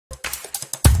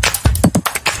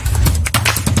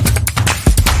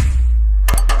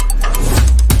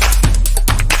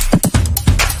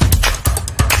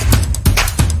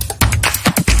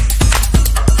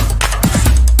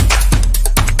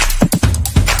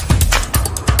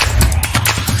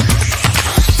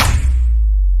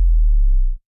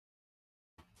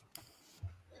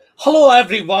Hello,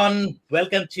 everyone.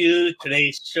 Welcome to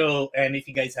today's show. And if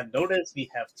you guys have noticed, we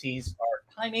have changed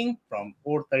our timing from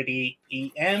 4:30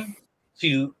 p.m.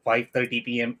 to 5:30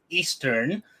 p.m.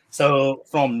 Eastern. So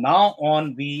from now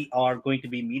on, we are going to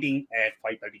be meeting at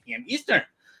 5:30 p.m. Eastern.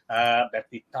 That's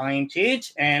the time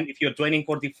change. And if you're joining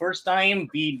for the first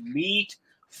time, we meet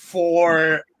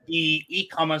for the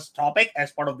e-commerce topic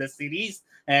as part of this series.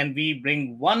 And we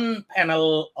bring one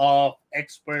panel of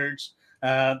experts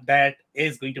that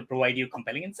is going to provide you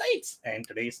compelling insights. And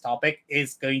today's topic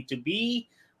is going to be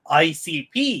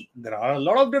ICP. There are a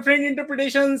lot of different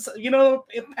interpretations,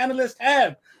 panelists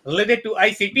have related to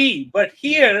ICP. But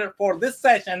here for this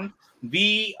session,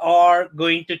 we are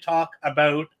going to talk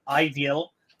about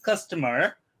ideal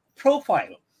customer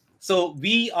profile. So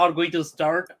we are going to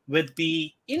start with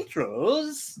the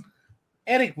intros.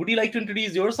 Eric, would you like to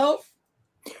introduce yourself?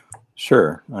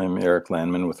 Sure. I'm Eric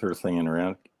Landmann with Earthling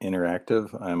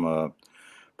Interactive. I'm a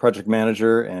project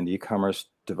manager and e-commerce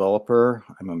developer.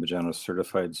 I'm a Magento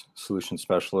certified solution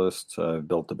specialist. I've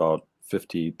built about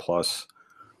 50 plus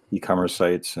e-commerce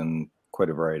sites and quite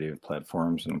a variety of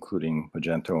platforms, including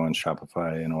Magento and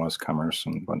Shopify and OS Commerce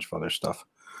and a bunch of other stuff.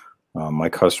 My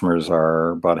customers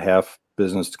are about half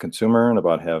business to consumer and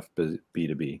about half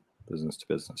B2B, business to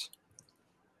business.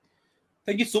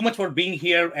 Thank you so much for being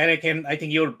here, Eric. And I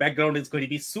think your background is going to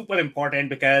be super important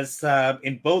because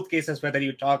in both cases, whether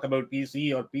you talk about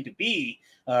B2C or B2B,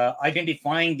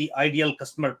 identifying the ideal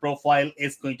customer profile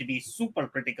is going to be super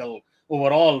critical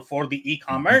overall for the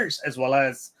e-commerce as well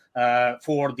as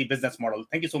for the business model.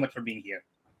 Thank you so much for being here.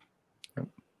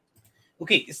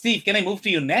 Okay, Steve, can I move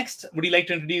to you next? Would you like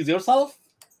to introduce yourself?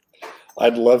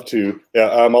 I'd love to. Yeah,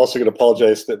 I'm also going to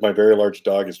apologize that my very large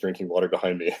dog is drinking water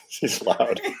behind me. She's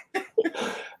loud.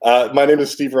 My name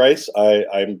is Steve Rice.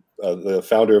 I'm the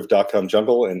founder of .com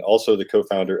Jungle and also the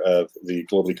co-founder of the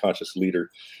Globally Conscious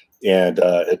Leader. And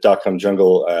at .com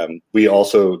Jungle, we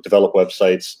also develop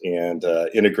websites and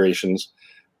integrations.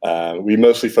 We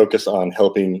mostly focus on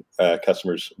helping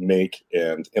customers make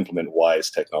and implement wise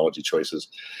technology choices.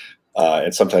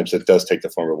 And sometimes it does take the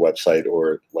form of a website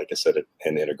or, like I said,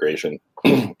 an integration.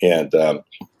 And the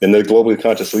Globally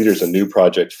Conscious Leader is a new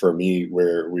project for me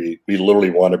where we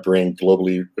literally want to bring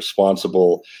globally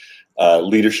responsible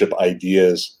leadership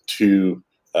ideas to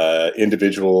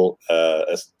individual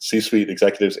C-suite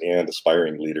executives and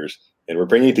aspiring leaders. And we're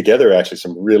bringing together actually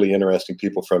some really interesting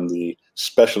people from the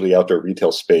specialty outdoor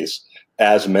retail space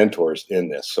as mentors in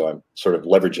this. So I'm sort of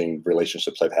leveraging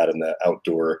relationships I've had in the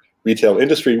outdoor retail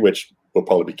industry, which will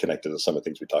probably be connected to some of the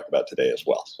things we talk about today as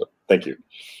well. So thank you.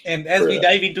 And as we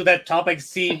dive into that topic,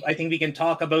 Steve, I think we can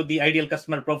talk about the ideal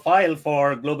customer profile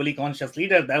for Globally Conscious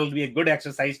Leader. That will be a good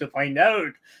exercise to find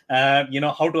out,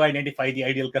 how to identify the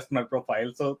ideal customer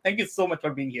profile. So thank you so much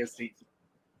for being here, Steve.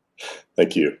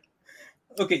 Thank you.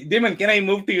 Okay, Damon, can I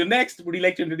move to you next? Would you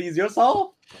like to introduce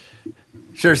yourself?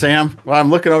 Sure, Sam. Well, I'm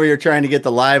looking over here trying to get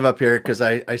the live up here because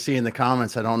I see in the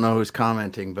comments, I don't know who's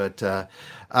commenting, but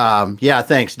yeah,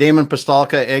 thanks. Damon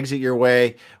Pistulka, Exit Your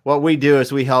Way. What we do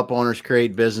is we help owners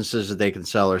create businesses that they can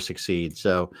sell or succeed.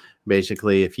 So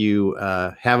basically, if you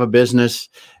have a business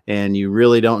and you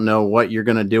really don't know what you're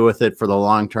going to do with it for the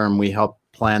long term, we help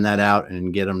plan that out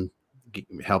and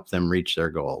help them reach their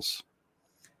goals.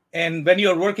 And when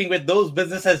you're working with those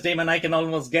businesses, Damon, I can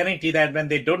almost guarantee that when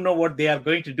they don't know what they are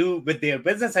going to do with their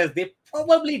businesses, they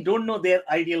probably don't know their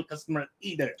ideal customer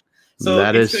either. So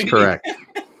that is correct.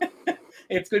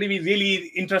 It's going to be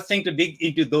really interesting to dig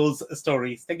into those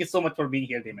stories. Thank you so much for being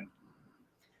here, Damon.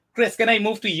 Chris, can I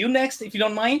move to you next, if you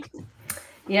don't mind?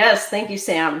 Yes, thank you,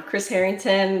 Sam. Chris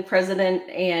Harrington, President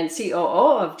and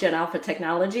COO of Gen Alpha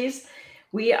Technologies.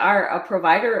 We are a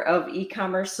provider of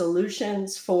e-commerce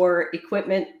solutions for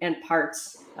equipment and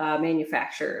parts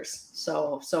manufacturers.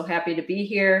 So happy to be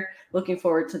here. Looking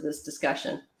forward to this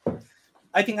discussion.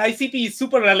 I think ICP is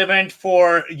super relevant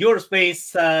for your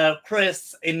space,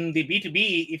 Chris, in the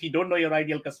B2B. If you don't know your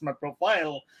ideal customer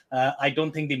profile, I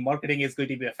don't think the marketing is going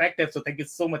to be effective. So thank you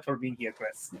so much for being here,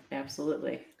 Chris.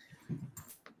 Absolutely.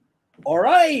 All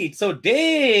right. So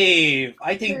Dave,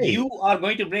 I think you are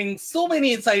going to bring so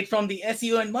many insights from the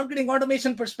SEO and marketing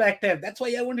automation perspective. That's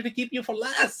why I wanted to keep you for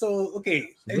last. So, okay.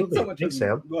 Thank you so much. Thanks,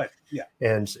 Sam. Go ahead. Yeah.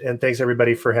 And thanks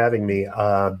everybody for having me.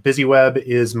 BusyWeb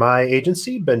is my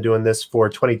agency. Been doing this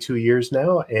for 22 years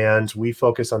now. And we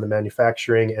focus on the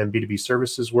manufacturing and B2B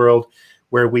services world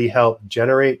where we help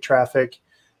generate traffic,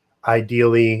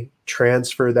 ideally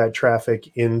transfer that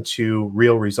traffic into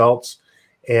real results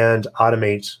and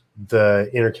automate the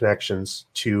interconnections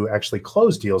to actually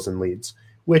close deals and leads,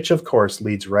 which of course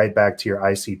leads right back to your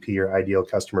ICP, your ideal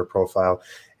customer profile,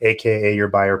 AKA your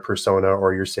buyer persona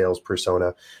or your sales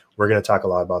persona, we're going to talk a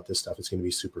lot about this stuff. It's going to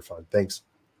be super fun. Thanks.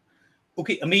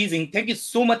 Okay, amazing. Thank you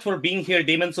so much for being here,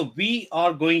 Damon. So we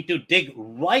are going to dig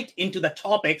right into the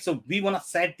topic. So we want to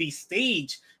set the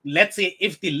stage. Let's say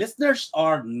if the listeners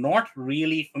are not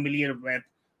really familiar with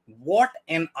what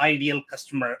an ideal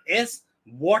customer is,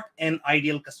 what an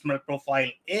ideal customer profile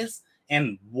is,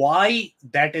 and why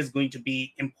that is going to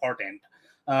be important.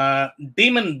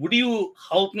 Damon, would you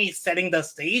help me setting the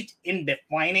stage in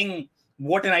defining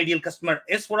what an ideal customer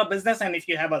is for a business? And if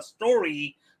you have a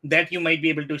story that you might be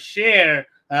able to share,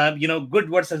 good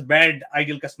versus bad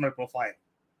ideal customer profile.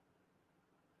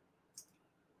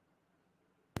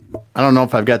 I don't know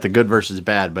if I've got the good versus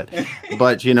bad,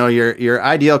 but your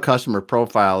ideal customer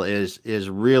profile is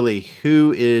really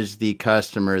who is the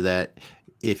customer that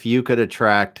if you could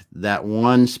attract that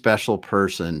one special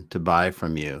person to buy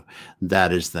from you,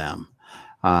 that is them.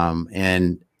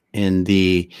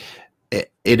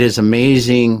 It is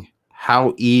amazing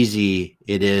how easy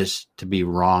it is to be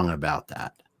wrong about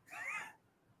that.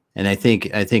 And I think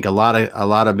a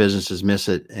lot of businesses miss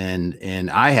it,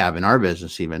 and I have in our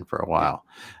business even for a while.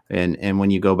 And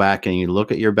when you go back and you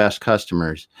look at your best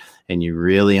customers and you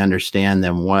really understand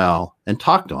them well and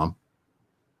talk to them,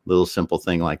 little simple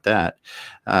thing like that,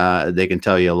 they can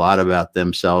tell you a lot about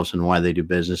themselves and why they do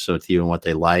business with you and what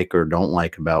they like or don't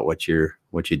like about what you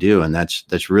do. And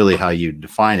that's really how you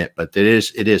define it. But it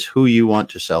is who you want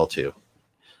to sell to.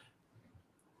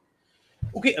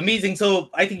 Okay, amazing. So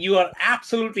I think you are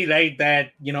absolutely right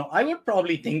that, I would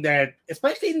probably think that,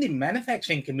 especially in the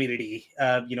manufacturing community,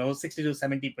 60 to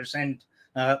 70%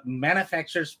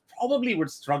 manufacturers probably would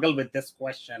struggle with this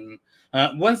question.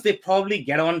 Once they probably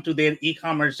get on to their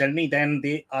e-commerce journey, then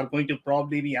they are going to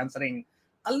probably be answering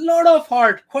a lot of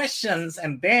hard questions,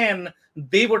 and then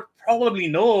they would probably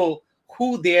know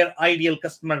who their ideal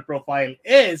customer profile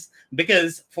is,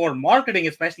 because for marketing,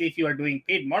 especially if you are doing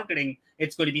paid marketing,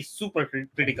 it's going to be super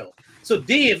critical. So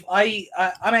Dave, I'm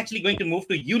actually going to move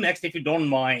to you next, if you don't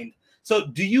mind. So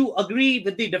do you agree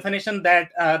with the definition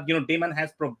that Damon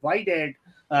has provided?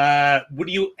 Would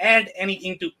you add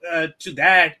anything to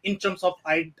that in terms of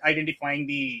identifying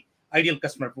the ideal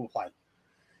customer profile?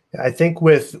 I think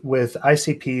with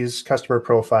ICP's customer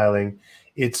profiling,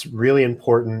 it's really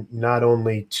important not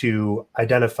only to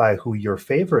identify who your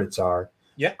favorites are,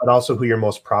 but also who your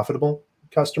most profitable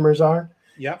customers are,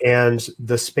 and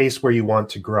the space where you want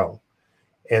to grow.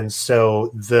 And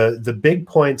so the big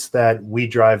points that we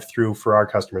drive through for our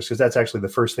customers, because that's actually the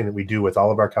first thing that we do with all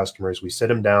of our customers, we sit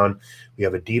them down, we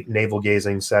have a deep navel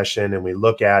gazing session, and we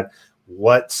look at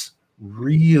what's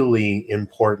really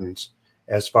important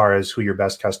as far as who your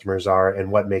best customers are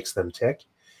and what makes them tick.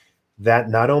 That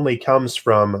not only comes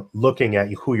from looking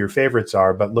at who your favorites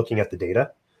are, but looking at the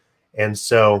data. And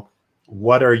so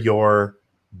what are your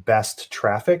best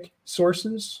traffic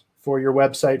sources for your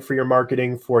website, for your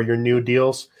marketing, for your new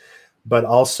deals, but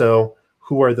also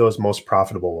who are those most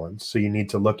profitable ones? So you need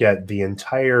to look at the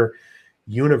entire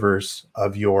universe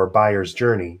of your buyer's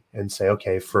journey and say,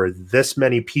 okay, for this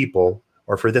many people,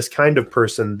 or for this kind of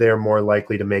person, they're more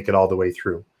likely to make it all the way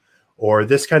through. Or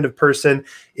this kind of person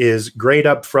is great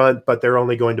up front, but they're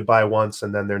only going to buy once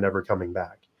and then they're never coming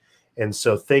back. And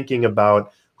so thinking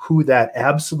about who that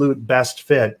absolute best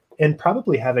fit, and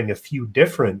probably having a few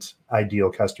different ideal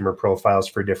customer profiles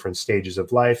for different stages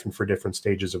of life and for different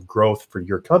stages of growth for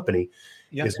your company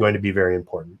is going to be very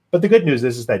important. But the good news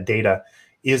is that data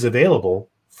is available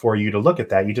for you to look at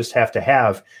that. You just have to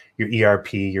have your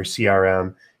ERP, your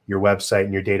CRM, your website,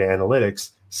 and your data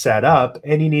analytics set up,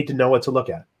 and you need to know what to look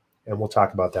at. And we'll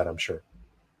talk about that, I'm sure.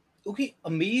 Okay,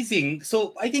 amazing.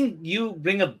 So I think you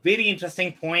bring a very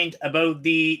interesting point about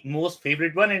the most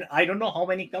favorite one. And I don't know how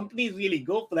many companies really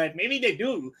go for that. Maybe they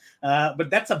do,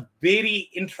 but that's a very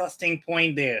interesting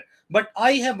point there. But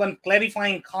I have one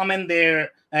clarifying comment there,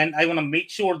 and I want to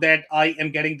make sure that I am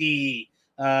getting the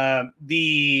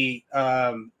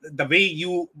way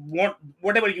you want,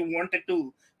 whatever you wanted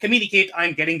to communicate,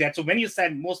 I'm getting that. So when you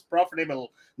said most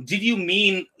profitable, did you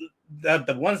mean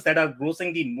the ones that are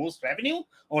grossing the most revenue,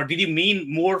 or did you mean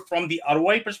more from the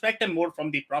ROI perspective, more from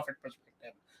the profit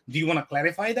perspective? Do you want to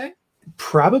clarify that?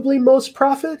 Probably most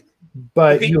profit,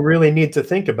 but you really need to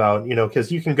think about,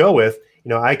 because you can go with,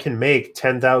 I can make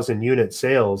 10,000 unit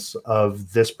sales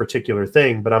of this particular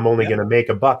thing, but I'm only going to make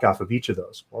 $1 off of each of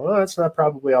those. Well, that's not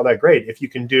probably all that great. If you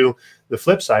can do the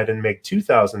flip side and make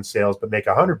 2,000 sales, but make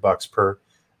 $100 per,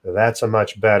 that's a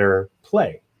much better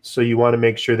play. So you want to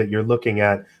make sure that you're looking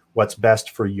at what's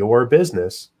best for your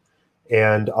business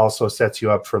and also sets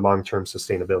you up for long-term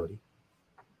sustainability.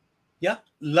 Yeah,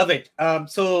 love it.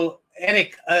 So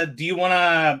Eric, do you want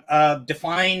to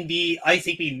define the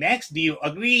ICP next? Do you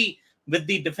agree with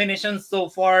the definitions so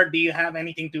far? Do you have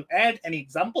anything to add? Any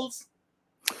examples?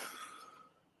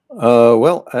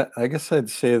 Well, I guess I'd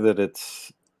say that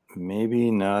it's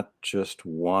maybe not just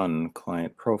one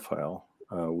client profile.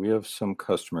 We have some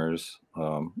customers,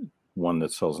 one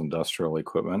that sells industrial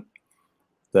equipment,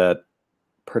 that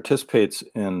participates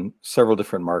in several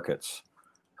different markets: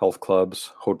 health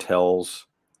clubs, hotels,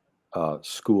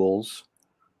 schools.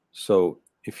 So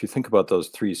if you think about those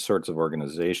three sorts of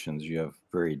organizations, you have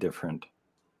very different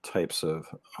types of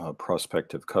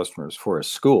prospective customers. For a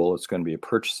school, it's going to be a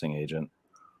purchasing agent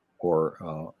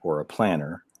or a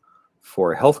planner.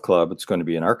 For a health club, it's going to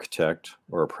be an architect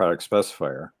or a product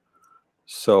specifier.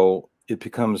 So it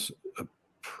becomes a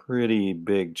pretty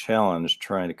big challenge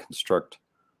trying to construct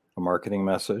a marketing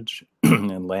message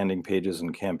and landing pages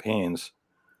and campaigns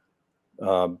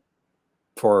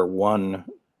for one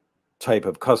type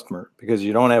of customer, because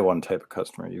you don't have one type of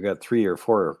customer. You've got 3 or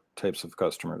 4 types of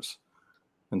customers.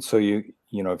 And so you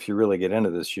know, if you really get into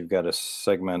this, you've got to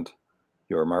segment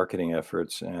your marketing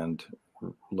efforts and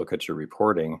look at your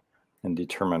reporting and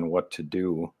determine what to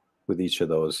do with each of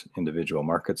those individual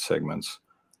market segments.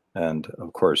 And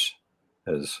of course,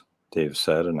 as Dave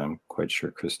said, and I'm quite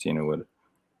sure Kristina would,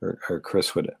 or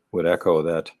Chris would echo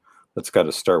that, that's got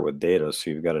to start with data.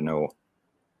 So you've got to know,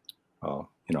 you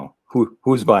know,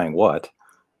 who's buying what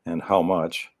and how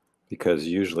much, because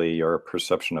usually your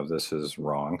perception of this is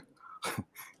wrong.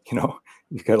 You know,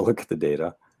 you've got to look at the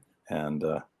data and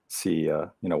see,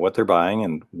 you know, what they're buying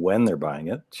and when they're buying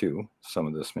it too. Some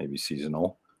of this may be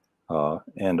seasonal,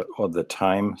 and the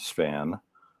time span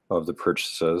of the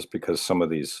purchases, because some of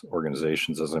these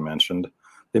organizations, as I mentioned,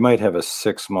 they might have a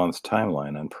 6-month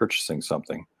timeline on purchasing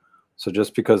something. So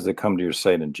just because they come to your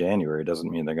site in January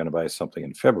doesn't mean they're going to buy something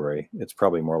in February. It's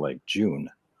probably more like June.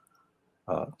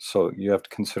 So you have to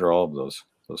consider all of those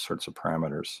sorts of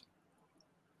parameters.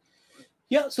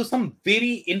 Yeah, so some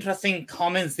very interesting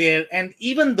comments there. And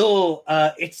even though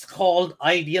it's called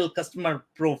ideal customer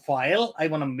profile, I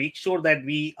want to make sure that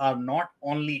we are not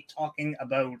only talking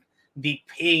about the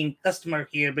paying customer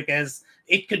here, because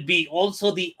it could be also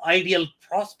the ideal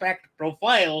prospect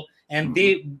profile, and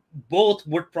they both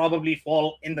would probably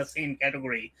fall in the same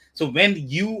category. So when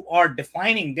you are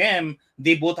defining them,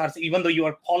 they both are, even though you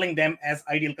are calling them as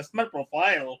ideal customer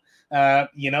profile,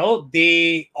 you know,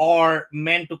 they are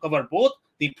meant to cover both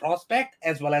the prospect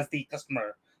as well as the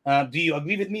customer. Do you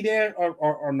agree with me there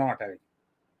or not, Eric?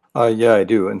 Yeah, I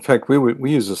do. In fact,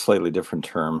 we use a slightly different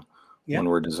term when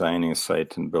we're designing a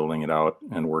site and building it out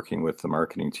and working with the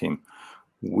marketing team.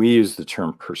 We use the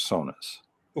term personas.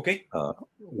 Okay.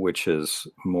 Which is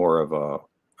more of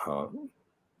a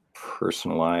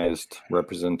personalized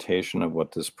representation of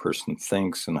what this person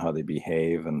thinks and how they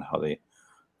behave and how they,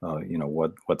 you know,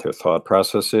 what their thought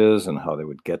process is and how they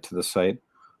would get to the site.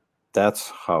 That's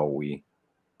how we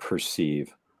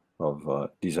perceive of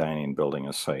designing and building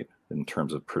a site in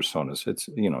terms of personas. It's,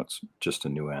 you know, it's just a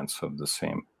nuance of the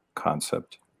same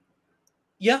concept.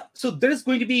 Yeah, so there is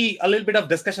going to be a little bit of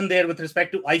discussion there with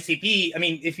respect to ICP. I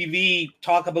mean, if we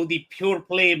talk about the pure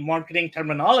play marketing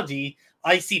terminology,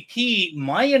 ICP,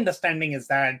 my understanding is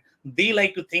that they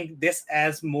like to think this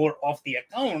as more of the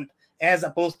account as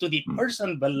opposed to the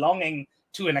person belonging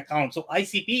to an account. So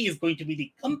ICP is going to be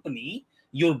the company.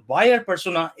 Your buyer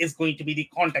persona is going to be the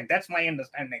contact. That's my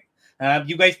understanding.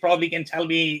 You guys probably can tell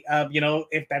me, you know,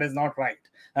 if that is not right.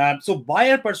 So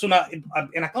buyer persona,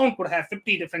 an account could have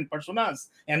 50 different personas,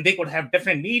 and they could have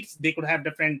different needs. They could have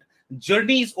different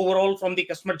journeys overall from the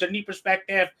customer journey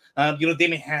perspective. You know, they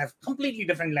may have completely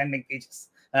different landing pages.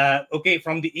 Okay,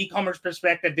 from the e-commerce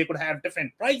perspective, they could have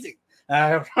different pricing.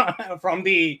 From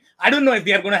the, I don't know if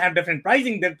they are going to have different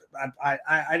pricing. That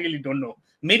I really don't know.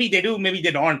 Maybe they do, maybe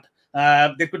they don't.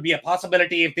 There could be a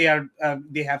possibility if they are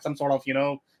they have some sort of, you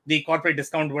know, the corporate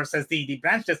discount versus the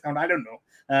branch discount. I don't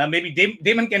know. Maybe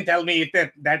Damon can tell me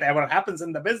if that ever happens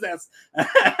in the business.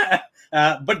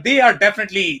 But they are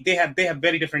definitely, they have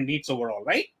very different needs overall,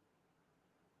 right?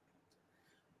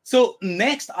 So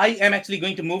next, I am actually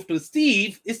going to move to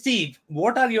Steve. Steve,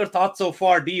 what are your thoughts so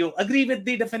far? Do you agree with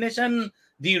the definition?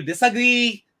 Do you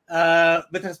disagree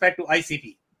with respect to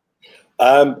ICP?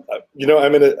 You know,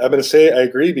 I'm gonna say I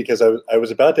agree, because I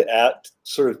was about to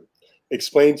sort of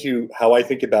explain to you how I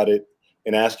think about it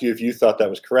and ask you if you thought that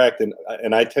was correct.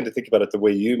 And I tend to think about it the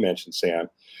way you mentioned, Sam.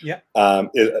 Yeah.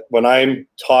 When I'm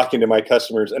talking to my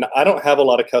customers, and I don't have a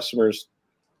lot of customers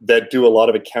that do a lot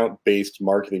of account-based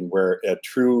marketing where a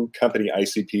true company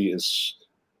ICP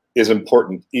is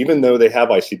important, even though they have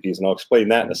ICPs, and I'll explain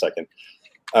that in a second.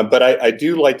 But I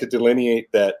do like to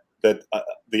delineate that the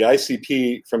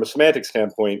ICP, from a semantic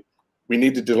standpoint, we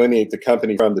need to delineate the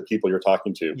company from the people you're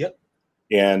talking to. Yep.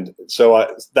 And so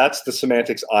that's the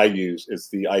semantics I use. Is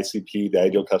the ICP, the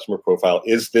ideal customer profile,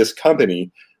 is this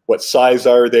company? What size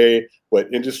are they?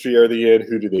 What industry are they in?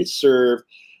 Who do they serve?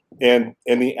 And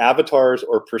the avatars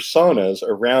or personas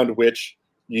around which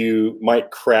you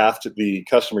might craft the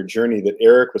customer journey that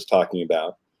Eric was talking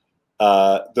about.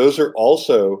 Those are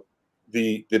also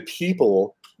the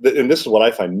people, and this is what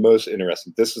I find most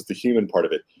interesting. This is the human part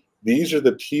of it. These are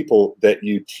the people that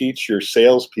you teach your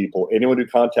salespeople, anyone who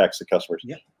contacts the customers,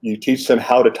 you teach them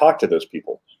how to talk to those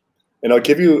people. And I'll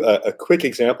give you a quick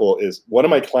example. Is one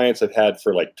of my clients I've had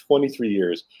for like 23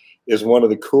 years is one of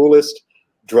the coolest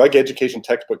drug education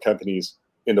textbook companies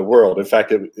in the world. In fact,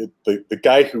 the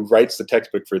guy who writes the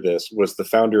textbook for this was the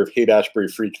founder of Haight-Ashbury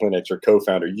Free Clinics, or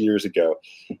co-founder, years ago.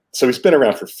 So he's been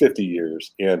around for 50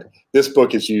 years. And this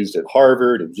book is used at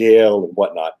Harvard and Yale and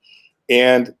whatnot.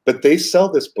 But they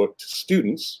sell this book to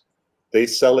students. They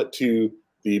sell it to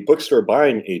the bookstore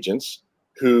buying agents,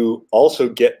 who also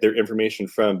get their information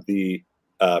from the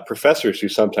professors, who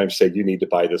sometimes say, you need to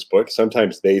buy this book.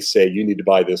 Sometimes they say, you need to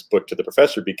buy this book to the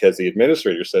professor because the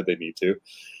administrator said they need to.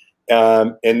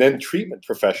 And then treatment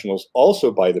professionals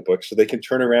also buy the book, so they can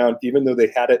turn around, even though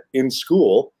they had it in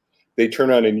school, they turn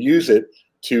around and use it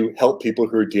to help people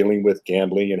who are dealing with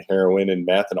gambling and heroin and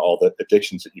meth and all the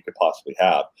addictions that you could possibly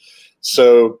have.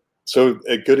 So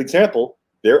a good example,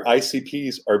 their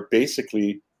ICPs are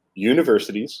basically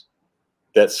universities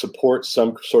that support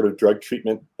some sort of drug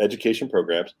treatment education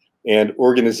programs, and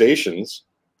organizations,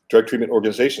 drug treatment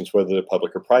organizations, whether they're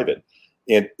public or private.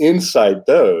 And inside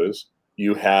those,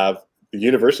 you have the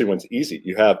university one's easy.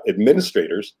 You have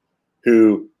administrators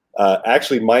who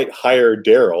actually might hire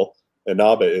Daryl,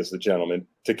 Inaba is the gentleman,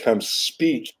 to come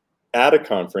speak at a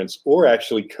conference or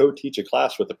actually co-teach a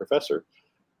class with the professor.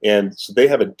 And so they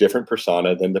have a different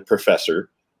persona than the professor.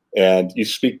 And you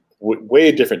speak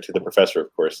way different to the professor,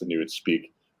 of course, than you would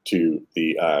speak to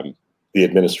the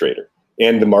administrator.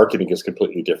 And the marketing is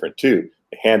completely different too.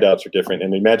 The handouts are different.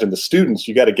 And imagine the students,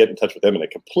 you got to get in touch with them in a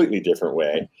completely different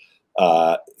way.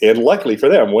 And luckily for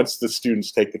them, once the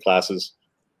students take the classes,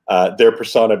 their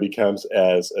persona becomes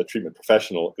as a treatment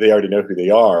professional. They already know who they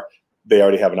are. They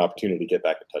already have an opportunity to get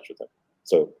back in touch with them.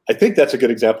 So I think that's a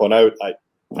good example. And I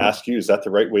ask you, is that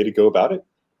the right way to go about it?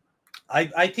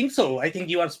 I think so. I think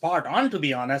you are spot on, to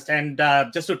be honest. And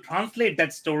just to translate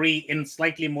that story in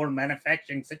slightly more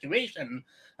manufacturing situation.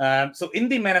 So in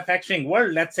the manufacturing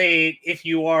world, let's say if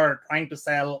you are trying to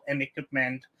sell an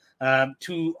equipment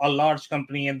to a large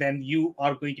company, and then you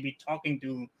are going to be talking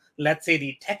to, let's say,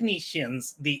 the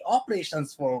technicians, the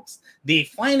operations folks, the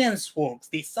finance folks,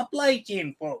 the supply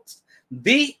chain folks,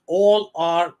 they all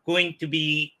are going to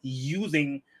be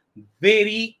using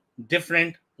very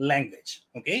different language.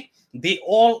 Okay, they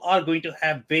all are going to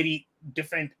have very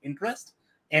different interests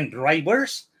and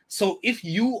drivers. So if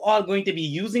you are going to be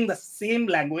using the same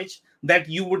language that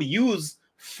you would use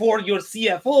for your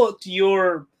CFO to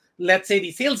your, let's say,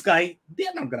 the sales guy,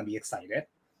 they're not going to be excited.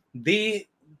 They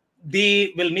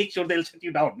will make sure they'll shut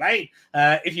you down, right?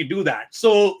 If you do that.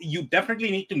 So you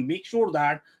definitely need to make sure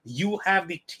that you have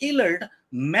the tailored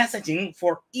messaging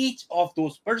for each of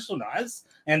those personas,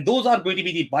 and those are going to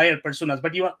be the buyer personas.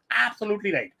 But you are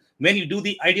absolutely right. When you do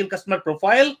the ideal customer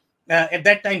profile, at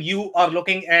that time you are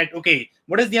looking at, okay,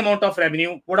 what is the amount of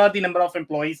revenue? What are the number of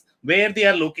employees? Where they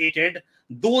are located?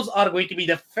 Those are going to be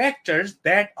the factors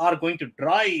that are going to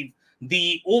drive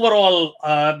the overall,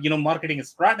 marketing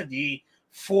strategy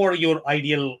for your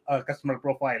ideal customer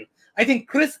profile. I think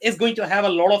Chris is going to have a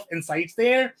lot of insights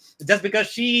there, just because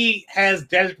she has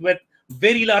dealt with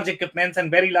very large equipments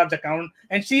and very large accounts,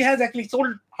 and she has actually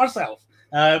sold herself.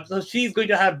 So she's going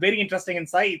to have very interesting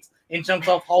insights in terms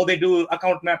of how they do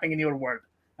account mapping in your world,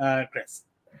 Chris.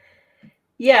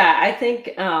 Yeah, I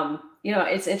think,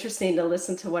 it's interesting to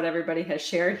listen to what everybody has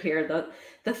shared here.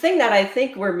 The thing that I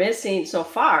think we're missing so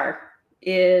far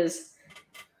is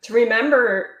to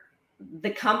remember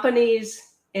the companies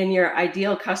in your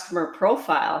ideal customer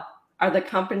profile are the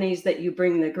companies that you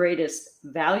bring the greatest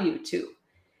value to.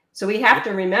 So we have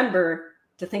to remember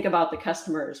to think about the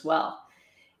customer as well.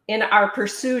 In our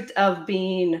pursuit of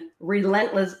being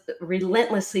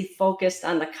relentlessly focused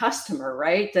on the customer,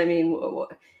 right? I mean,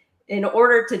 in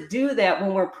order to do that,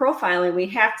 when we're profiling, we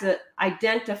have to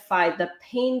identify the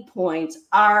pain points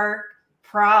our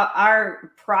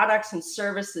products and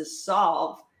services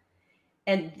solve.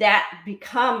 And that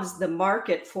becomes the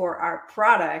market for our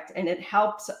product, and it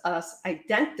helps us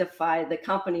identify the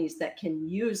companies that can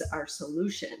use our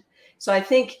solution. So I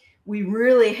think we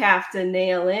really have to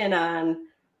nail in on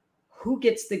who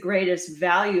gets the greatest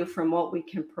value from what we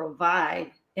can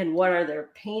provide and what are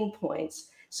their pain points,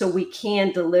 so we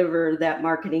can deliver that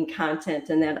marketing content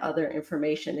and that other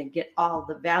information and get all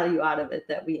the value out of it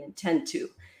that we intend to.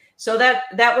 So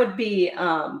that would be,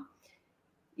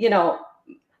 you know,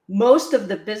 most of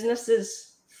the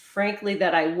businesses, frankly,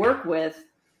 that I work with,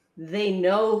 they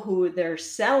know who they're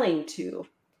selling to,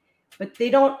 but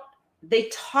they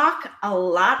talk a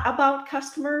lot about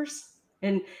customers,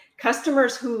 and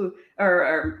customers who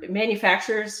are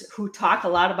manufacturers who talk a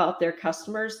lot about their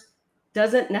customers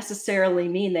doesn't necessarily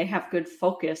mean they have good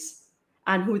focus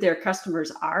on who their customers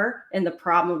are and the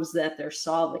problems that they're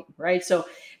solving, right? So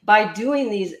by doing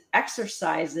these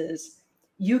exercises,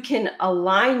 you can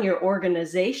align your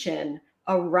organization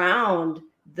around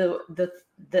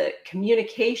the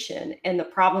communication and the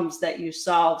problems that you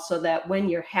solve, so that when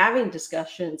you're having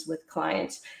discussions with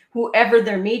clients, whoever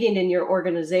they're meeting in your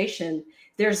organization,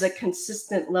 there's a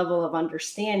consistent level of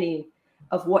understanding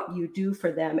of what you do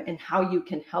for them and how you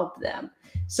can help them.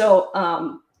 So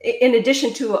in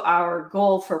addition to our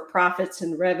goal for profits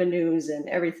and revenues and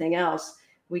everything else,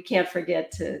 we can't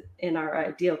forget to, in our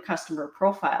ideal customer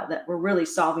profile, that we're really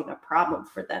solving a problem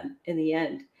for them in the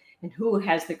end, and who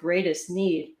has the greatest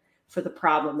need for the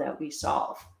problem that we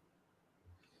solve.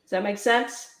 Does that make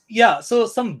sense? Yeah, so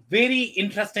some very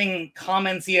interesting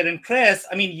comments here. And Chris,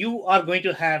 I mean, you are going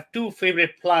to have two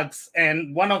favorite plugs,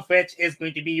 and one of which is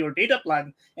going to be your data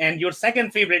plug, and your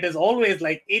second favorite is always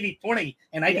like 80-20.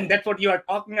 And I think that's what you are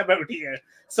talking about here.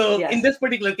 So in this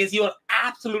particular case, you are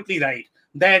absolutely right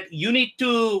that you need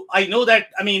to, I know that,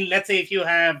 I mean, let's say if you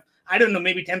have, I don't know,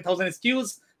 maybe 10,000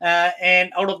 SKUs,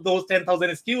 and out of those 10,000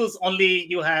 SKUs, only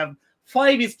you have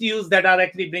 5 SKUs that are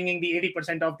actually bringing the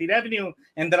 80% of the revenue,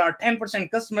 and there are 10%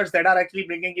 customers that are actually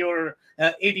bringing your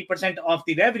 80% of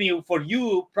the revenue. For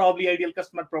you, probably ideal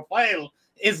customer profile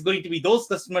is going to be those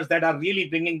customers that are really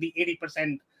bringing the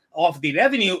 80% of the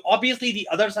revenue. Obviously, the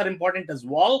others are important as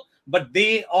well, but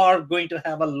they are going to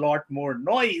have a lot more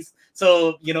noise.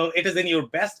 So, you know, it is in your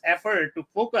best effort to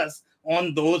focus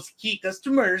on those key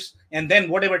customers, and then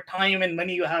whatever time and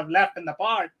money you have left in the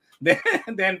pot,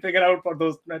 then figure out for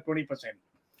those 20%.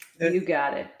 You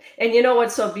got it. And you know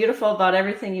what's so beautiful about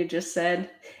everything you just said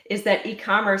is that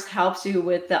e-commerce helps you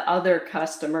with the other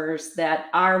customers that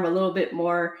are a little bit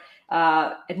more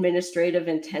administrative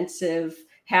intensive,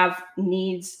 have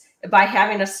needs. By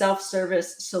having a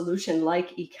self-service solution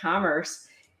like e-commerce,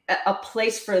 a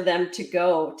place for them to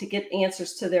go to get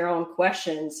answers to their own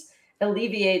questions,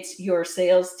 alleviates your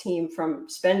sales team from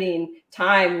spending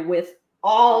time with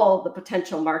all the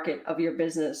potential market of your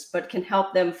business, but can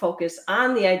help them focus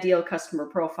on the ideal customer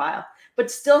profile, but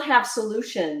still have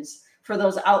solutions for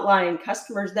those outlying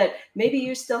customers that maybe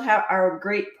you still have are a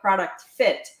great product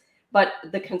fit, but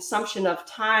the consumption of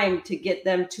time to get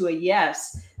them to a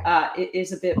yes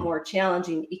is a bit more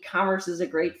challenging. E-commerce is a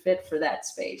great fit for that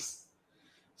space.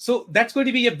 So that's going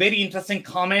to be a very interesting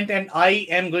comment, and I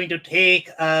am going to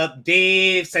take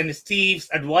Dave's and Steve's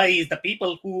advice, the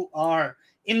people who are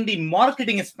in the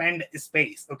marketing spend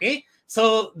space. Okay,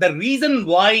 so the reason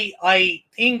why I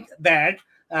think that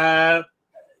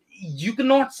you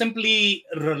cannot simply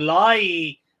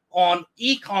rely on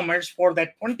e-commerce for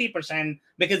that 20%,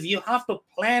 because you have to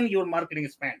plan your marketing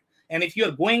spend. And if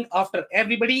you're going after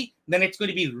everybody, then it's going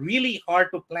to be really hard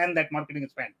to plan that marketing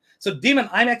spend. So Damon,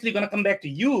 I'm actually going to come back to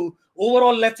you.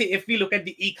 Overall, let's say if we look at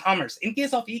the e-commerce, in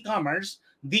case of e-commerce,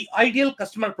 the ideal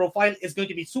customer profile is going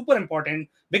to be super important,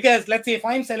 because let's say if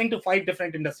I'm selling to 5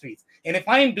 different industries, and if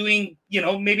I'm doing, you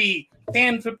know, maybe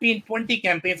 10, 15, 20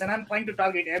 campaigns, and I'm trying to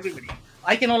target everybody,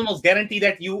 I can almost guarantee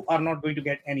that you are not going to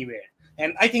get anywhere.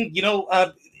 And I think, you know,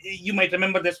 you might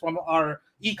remember this from our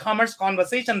e-commerce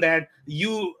conversation, that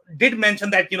you did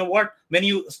mention that, you know what, when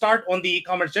you start on the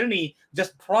e-commerce journey,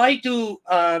 just try to,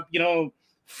 you know,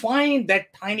 find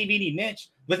that tiny weeny niche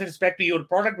with respect to your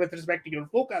product, with respect to your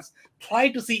focus. Try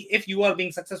to see if you are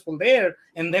being successful there,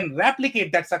 and then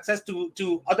replicate that success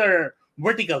to other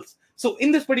verticals. So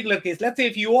in this particular case, let's say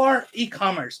if you are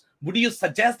e-commerce, would you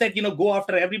suggest that, you know, go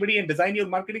after everybody and design your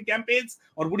marketing campaigns,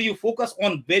 or would you focus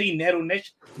on very narrow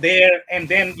niche there, and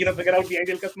then, you know, figure out the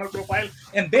ideal customer profile,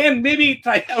 and then maybe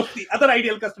try out the other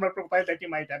ideal customer profile that you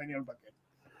might have in your bucket?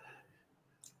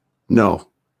 No.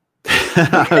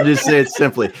 I'll just say it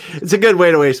simply. It's a good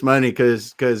way to waste money,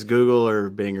 because Google or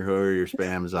Bing or whoever your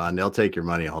spam is on, they'll take your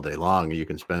money all day long. You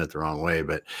can spend it the wrong way.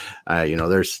 But, you know,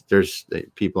 there's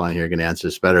people on here can answer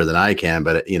this better than I can.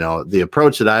 But, you know, the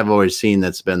approach that I've always seen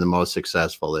that's been the most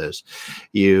successful is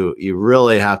you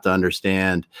really have to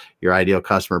understand your ideal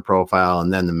customer profile,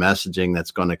 and then the messaging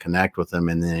that's going to connect with them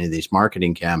in any of these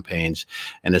marketing campaigns.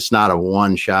 And it's not a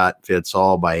one shot fits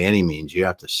all by any means. You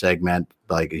have to segment,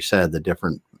 like you said, the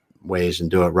different ways and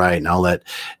do it right. And I'll let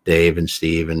Dave and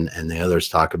Steve and the others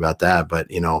talk about that. But,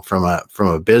 you know, from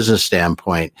a business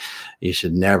standpoint, you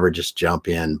should never just jump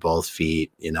in both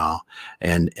feet, you know,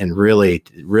 and really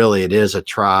it is a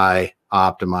try,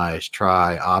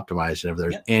 optimize. And if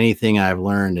there's anything I've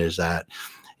learned is that,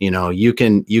 you know, you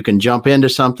can jump into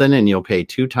something and you'll pay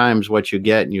 2 times what you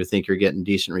get and you think you're getting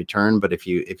decent return. But if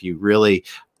you really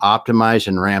optimize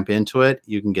and ramp into it,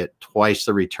 you can get twice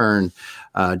the return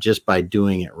just by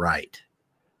doing it right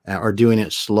or doing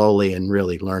it slowly and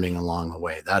really learning along the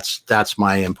way. That's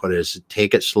my input, is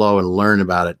take it slow and learn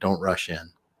about it. Don't rush in.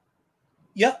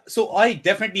 Yeah, so I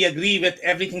definitely agree with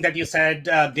everything that you said,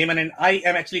 Damon, and I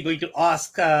am actually going to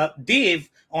ask Dave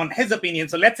on his opinion.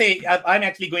 So let's say I'm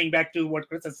actually going back to what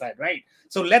Chris has said, right?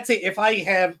 So let's say if I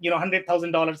have, you know,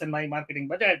 $100,000 in my marketing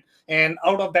budget, and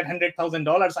out of that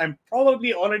 $100,000, I'm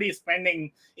probably already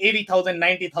spending 80,000,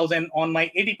 90,000 on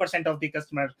my 80% of the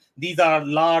customers. These are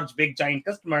large, big, giant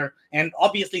customer, and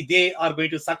obviously they are going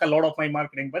to suck a lot of my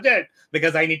marketing budget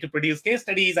because I need to produce case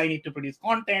studies, I need to produce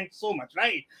content, so much,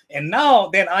 right? And now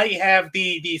then I have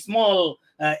the small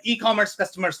e-commerce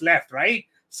customers left, right?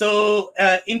 So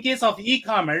in case of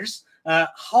e-commerce,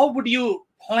 how would you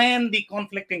plan the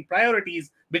conflicting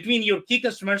priorities between your key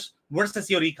customers versus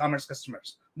your e-commerce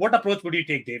customers? What approach would you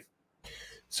take, Dave?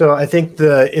 So I think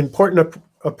the important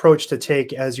approach to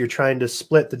take as you're trying to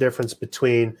split the difference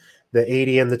between the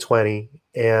 80 and the 20,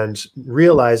 and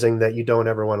realizing that you don't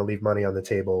ever want to leave money on the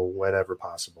table whenever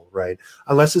possible, right?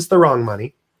 Unless it's the wrong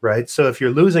money, right? So if you're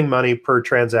losing money per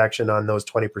transaction on those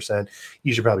 20%,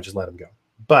 you should probably just let them go.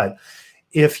 But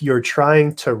if you're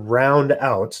trying to round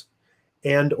out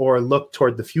and or look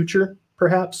toward the future,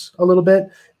 perhaps a little bit,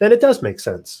 then it does make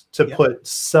sense to put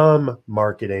some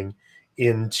marketing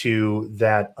into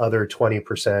that other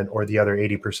 20% or the other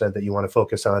 80% that you want to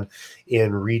focus on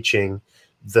in reaching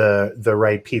the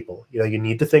right people. You know, you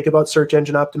need to think about search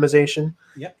engine optimization,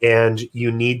 and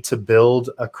you need to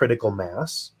build a critical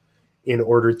mass in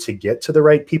order to get to the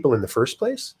right people in the first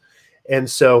place. And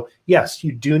so, yes,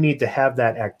 you do need to have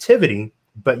that activity,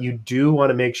 but you do want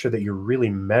to make sure that you're really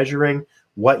measuring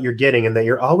what you're getting and that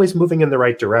you're always moving in the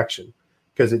right direction,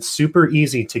 because it's super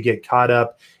easy to get caught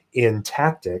up in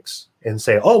tactics and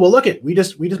say, oh, well, look it, we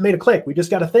just made a click. We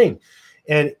just got a thing.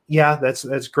 And yeah,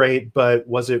 that's great. But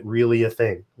was it really a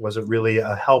thing? Was it really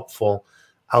a helpful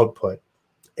output?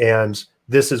 And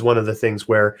this is one of the things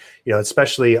where, you know,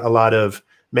 especially a lot of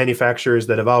manufacturers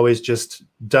that have always just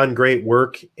done great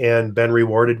work and been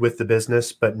rewarded with the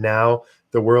business, but now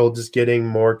the world is getting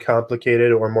more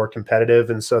complicated or more competitive.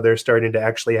 And so they're starting to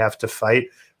actually have to fight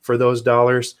for those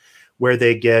dollars. Where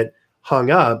they get hung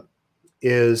up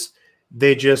is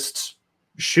they just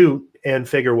shoot and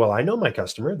figure, well, I know my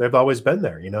customer. They've always been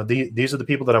there. You know, these are the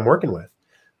people that I'm working with.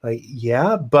 Like,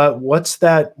 yeah, but what's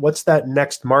that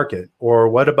next market? Or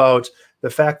what about the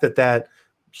fact that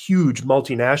huge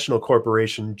multinational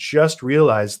corporation just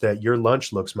realized that your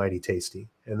lunch looks mighty tasty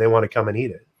and they want to come and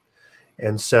eat it?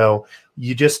 And so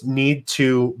you just need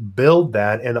to build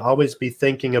that and always be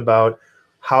thinking about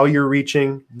how you're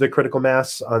reaching the critical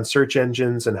mass on search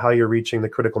engines and how you're reaching the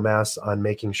critical mass on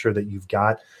making sure that you've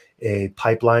got a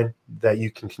pipeline that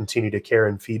you can continue to care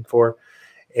and feed for,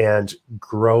 and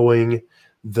growing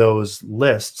those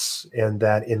lists and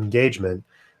that engagement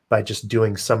by just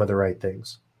doing some of the right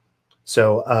things.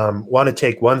 So want to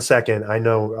take 1 second. I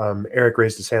know Eric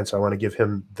raised his hand, so I want to give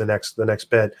him the next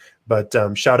bit. But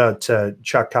shout out to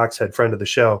Chuck Coxhead, friend of the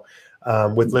show.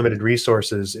 With limited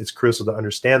resources, it's crucial to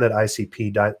understand that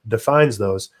ICP defines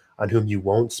those on whom you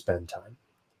won't spend time.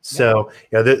 So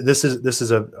this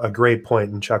is a great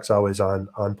point, and Chuck's always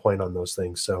on point on those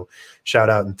things. So shout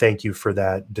out and thank you for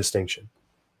that distinction.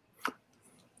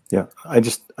 Yeah,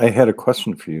 I had a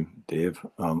question for you, Dave,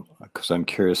 because I'm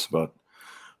curious about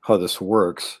how this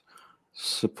works.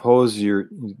 Suppose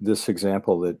this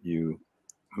example that you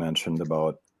mentioned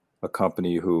about a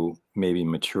company who may be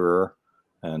mature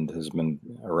and has been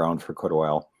around for quite a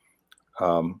while.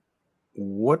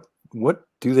 What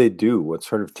do they do? What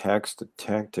sort of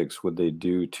tactics would they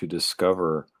do to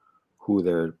discover who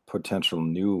their potential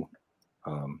new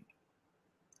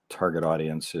target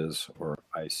audience is, or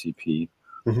ICP?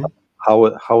 Mm-hmm.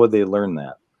 How would they learn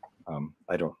that?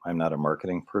 I'm not a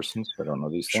marketing person, so I don't know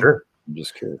these things. Sure. I'm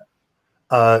just curious.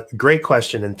 Great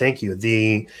question, and thank you.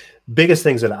 The biggest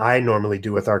things that I normally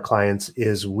do with our clients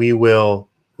is we will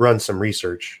run some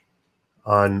research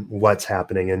on what's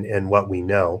happening and what we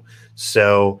know.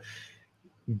 So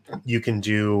you can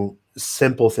do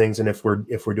simple things, and if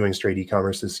we're doing straight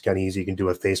e-commerce, it's kind of easy. You can do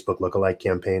a Facebook lookalike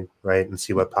campaign, right, and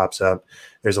see what pops up.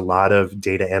 There's a lot of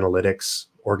data analytics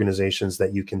organizations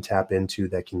that you can tap into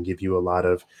that can give you a lot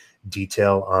of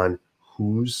detail on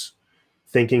who's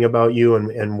thinking about you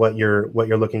and what you're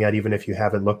looking at, even if you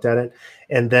haven't looked at it.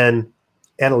 And then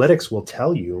analytics will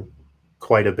tell you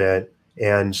quite a bit.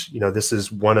 And, this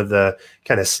is one of the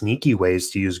kind of sneaky ways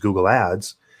to use Google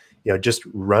Ads, just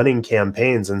running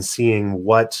campaigns and seeing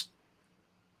what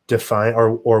define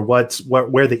or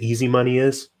where the easy money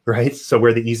is, right? So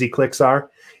where the easy clicks are.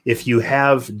 If you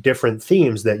have different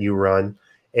themes that you run,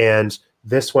 and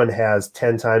this one has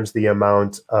 10 times the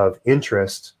amount of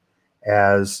interest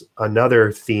as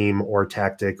another theme or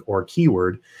tactic or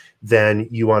keyword, then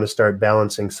you want to start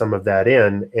balancing some of that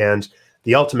in. And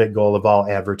the ultimate goal of all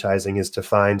advertising is to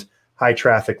find high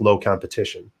traffic, low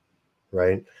competition,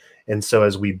 right? And so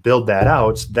as we build that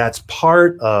out, that's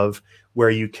part of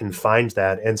where you can find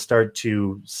that and start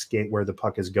to skate where the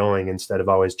puck is going instead of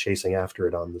always chasing after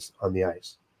it on the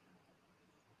ice.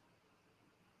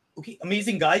 Okay,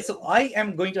 amazing, guys. So I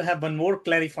am going to have one more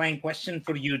clarifying question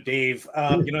for you, Dave,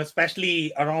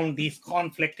 especially around these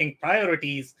conflicting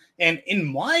priorities. And in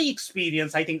my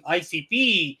experience, I think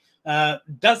ICP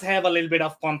does have a little bit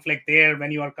of conflict there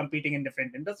when you are competing in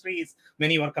different industries,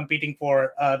 when you are competing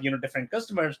for, different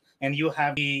customers, and you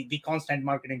have the constant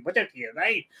marketing budget here,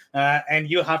 right? And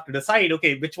you have to decide,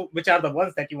 okay, which are the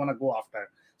ones that you want to go after.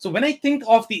 So when I think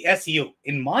of the SEO,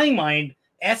 in my mind,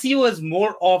 SEO is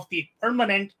more of the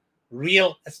permanent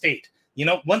real estate.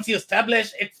 Once you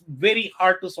establish, it's very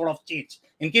hard to sort of change.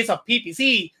 In case of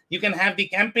PPC, you can have the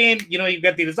campaign, you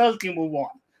get the result, you move on,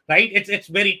 right? It's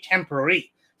very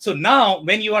temporary. So now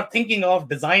when you are thinking of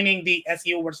designing the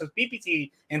SEO versus PPC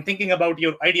and thinking about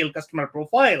your ideal customer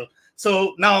profile,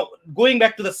 so now going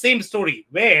back to the same story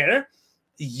where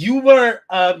you were,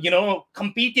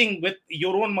 competing with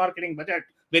your own marketing budget,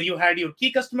 where you had your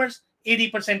key customers,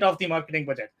 80% of the marketing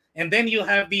budget. And then you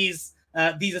have these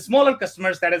smaller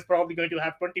customers that is probably going to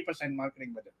have 20%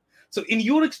 marketing budget. So in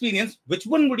your experience, which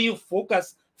one would you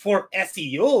focus for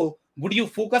SEO? Would you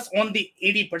focus on the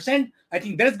 80%? I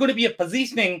think there's going to be a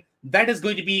positioning that is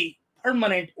going to be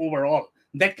permanent overall,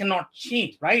 that cannot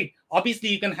change, right? Obviously,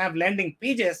 you can have landing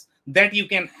pages that you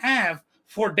can have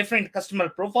for different customer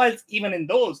profiles, even in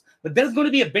those, but there's going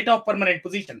to be a bit of permanent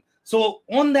position. So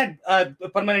on that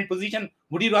permanent position,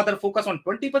 would you rather focus on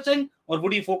 20% or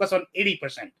would you focus on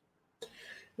 80%?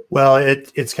 Well,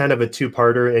 it's kind of a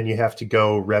two-parter, and you have to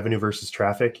go revenue versus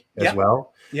traffic as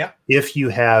well. Yeah. If you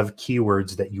have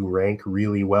keywords that you rank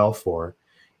really well for,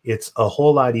 it's a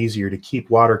whole lot easier to keep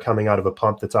water coming out of a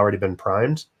pump that's already been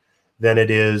primed than it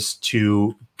is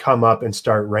to come up and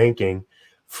start ranking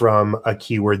from a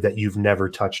keyword that you've never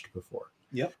touched before.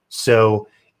 Yep. So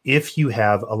if you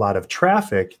have a lot of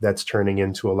traffic that's turning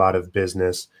into a lot of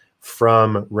business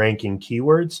from ranking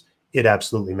keywords, it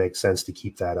absolutely makes sense to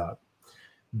keep that up.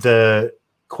 The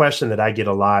question that I get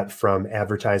a lot from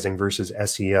advertising versus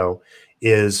SEO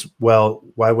is, well,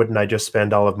 why wouldn't I just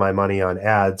spend all of my money on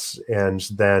ads and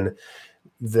then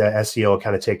the SEO will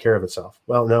kind of take care of itself?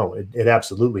 Well, no, it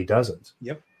absolutely doesn't.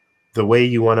 Yep. The way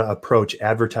you want to approach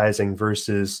advertising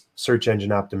versus search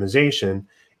engine optimization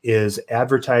is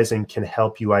advertising can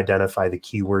help you identify the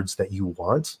keywords that you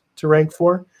want to rank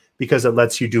for, because it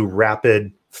lets you do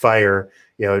rapid fire,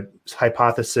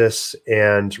 hypothesis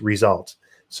and result.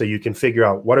 So you can figure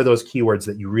out what are those keywords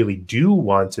that you really do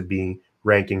want to be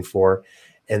ranking for.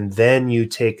 And then you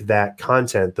take that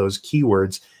content, those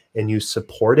keywords, and you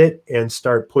support it and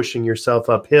start pushing yourself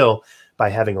uphill by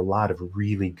having a lot of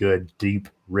really good, deep,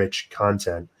 rich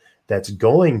content that's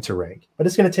going to rank. But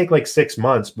it's going to take like 6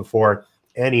 months before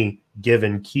any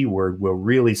given keyword will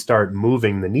really start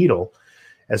moving the needle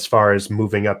as far as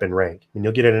moving up in rank. And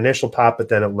you'll get an initial pop, but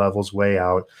then it levels way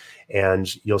out and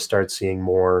you'll start seeing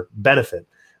more benefit.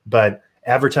 But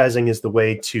advertising is the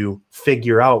way to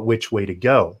figure out which way to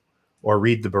go or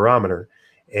read the barometer.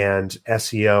 And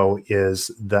SEO is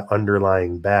the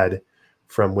underlying bed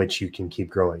from which you can keep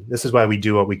growing. This is why we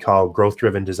do what we call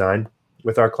growth-driven design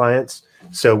with our clients.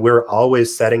 So we're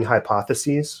always setting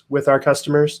hypotheses with our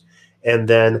customers and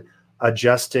then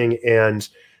adjusting and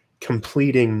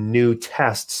completing new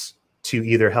tests to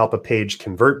either help a page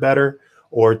convert better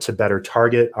or to better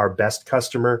target our best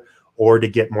customer or to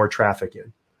get more traffic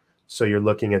in. So you're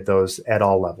looking at those at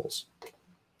all levels.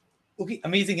 Okay,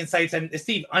 amazing insights. And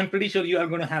Steve, I'm pretty sure you are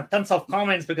going to have tons of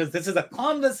comments because this is a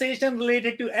conversation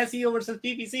related to SEO versus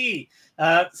PPC.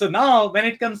 So now when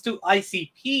it comes to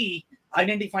ICP,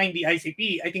 identifying the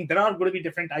ICP, I think there are going to be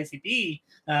different ICP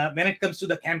when it comes to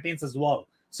the campaigns as well.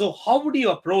 So how would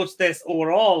you approach this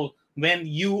overall when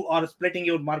you are splitting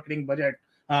your marketing budget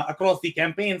across the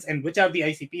campaigns, and which are the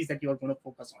ICPs that you are going to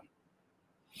focus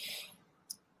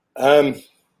on?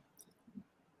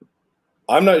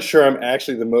 I'm not sure I'm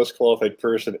actually the most qualified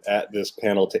person at this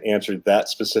panel to answer that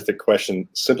specific question,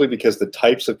 simply because the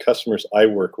types of customers I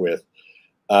work with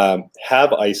have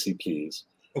ICPs.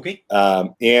 Okay.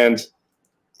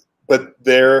 But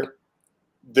they're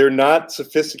not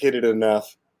sophisticated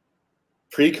enough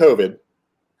pre-COVID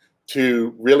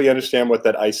to really understand what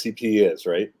that ICP is,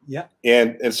 right? Yeah.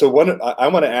 And so I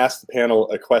want to ask the panel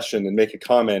a question and make a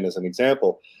comment as an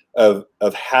example of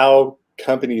how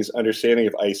companies' understanding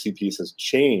of ICPs has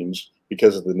changed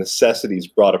because of the necessities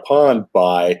brought upon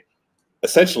by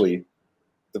essentially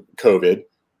the COVID.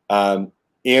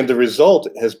 And the result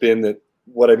has been that,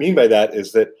 what I mean by that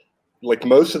is that, like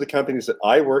most of the companies that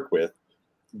I work with,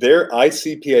 their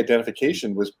ICP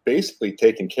identification was basically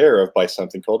taken care of by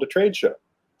something called a trade show.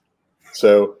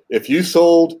 So if you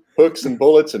sold hooks and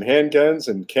bullets and handguns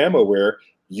and camo wear,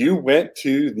 you went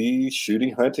to the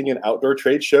shooting, hunting, and outdoor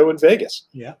trade show in Vegas.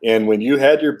 Yeah. And when you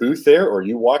had your booth there or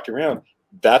you walked around,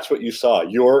 that's what you saw.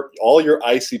 All your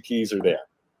ICPs are there,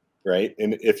 right?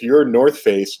 And if you're North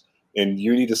Face and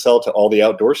you need to sell to all the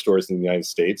outdoor stores in the United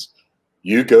States,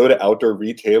 you go to Outdoor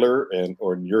Retailer,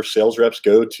 or your sales reps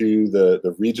go to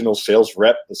the regional sales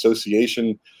rep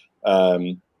association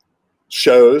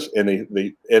shows,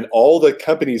 and all the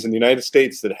companies in the United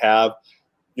States that have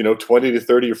 20 to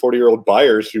 30 or 40-year-old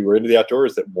buyers who are into the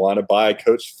outdoors that want to buy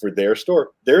coats for their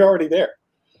store, they're already there.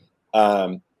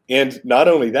 And not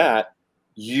only that,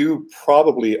 you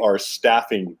probably are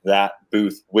staffing that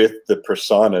booth with the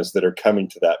personas that are coming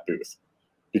to that booth,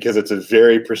 because it's a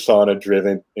very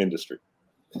persona-driven industry.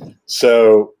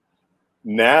 So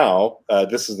now,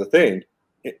 this is the thing,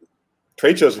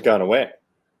 trade shows have gone away.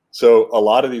 So a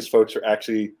lot of these folks are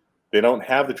actually, they don't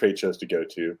have the trade shows to go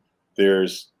to.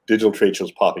 There's digital trade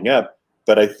shows popping up.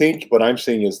 But I think what I'm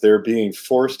seeing is they're being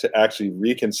forced to actually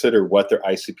reconsider what their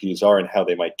ICPs are and how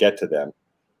they might get to them.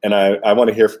 And I want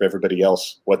to hear from everybody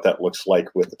else what that looks like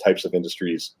with the types of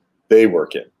industries they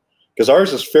work in. Because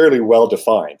ours is fairly well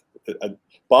defined.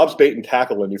 Bob's Bait and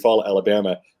Tackle in Eufaula,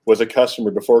 Alabama was a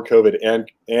customer before COVID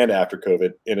and after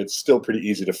COVID, and it's still pretty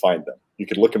easy to find them. You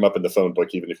could look them up in the phone book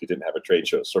even if you didn't have a trade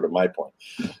show, is sort of my point.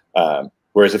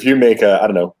 Whereas if you make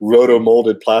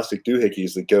roto-molded plastic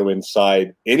doohickeys that go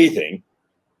inside anything,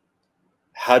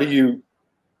 how do you,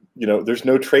 there's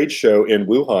no trade show in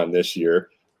Wuhan this year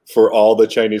for all the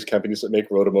Chinese companies that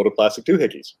make roto-molded plastic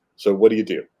doohickeys. So what do you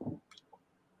do?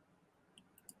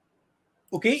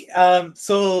 Okay,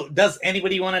 so does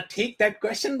anybody want to take that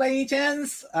question by any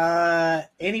chance?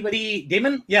 Anybody?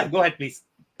 Damon? Yeah, go ahead, please.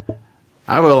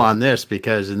 I will on this,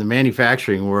 because in the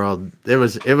manufacturing world, it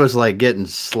was like getting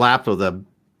slapped with a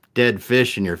dead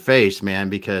fish in your face, man,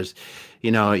 because,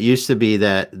 it used to be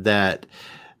that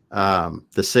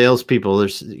the salespeople,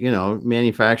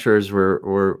 manufacturers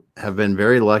have been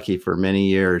very lucky for many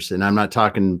years. And I'm not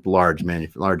talking large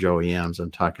OEMs. I'm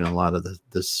talking a lot of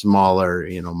the smaller,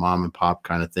 mom and pop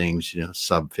kind of things,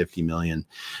 sub 50 million.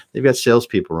 They've got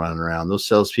salespeople running around. Those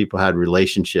salespeople had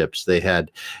relationships they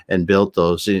had and built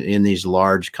those in these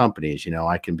large companies.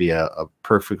 I can be a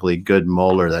perfectly good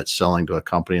molder that's selling to a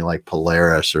company like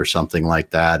Polaris or something like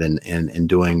that and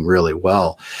doing really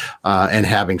well, and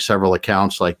having several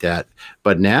accounts like that.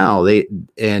 But now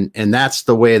and that's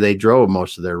the way they drove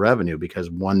most of their revenue, because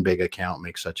one big account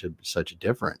makes such a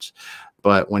difference.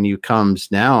 But when you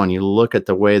comes now and you look at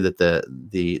the way that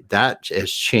that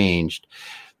has changed,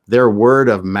 their word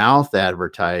of mouth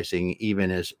advertising even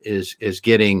is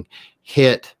getting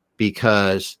hit,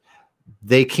 because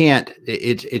they can't,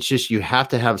 it's just, you have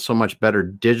to have so much better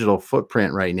digital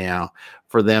footprint right now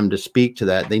for them to speak to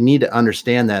that. They need to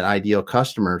understand that ideal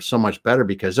customer so much better,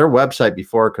 because their website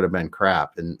before could have been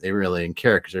crap and they really didn't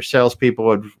care, because their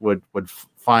salespeople would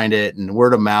find it, and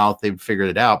word of mouth, they've figured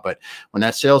it out. But when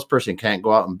that salesperson can't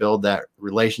go out and build that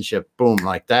relationship, boom,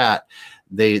 like that,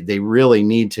 they really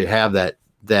need to have that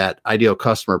ideal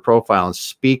customer profile and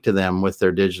speak to them with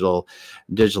their digital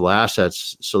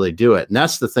assets, so they do it. And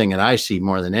that's the thing that I see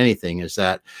more than anything, is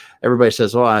that everybody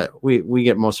says, well, we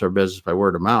get most of our business by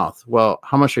word of mouth. Well,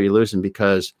 how much are you losing?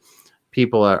 Because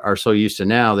people are so used to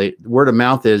now, word of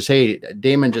mouth is, hey,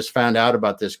 Damon just found out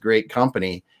about this great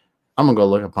company, I'm gonna go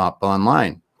look them up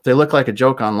online. If they look like a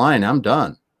joke online, I'm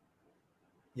done.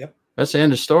 That's the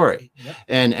end of story. Yep.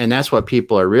 And that's what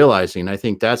people are realizing. I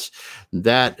think that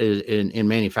is in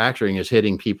manufacturing is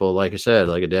hitting people, like I said,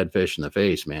 like a dead fish in the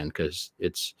face, man, because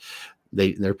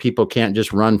their people can't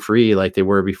just run free like they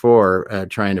were before,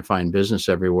 trying to find business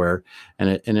everywhere. And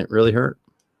it really hurt.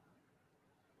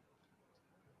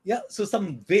 Yeah, so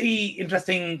some very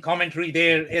interesting commentary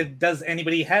there. Does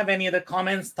anybody have any other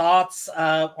comments, thoughts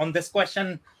on this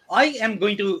question? I am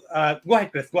going to go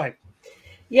ahead, Chris. Go ahead.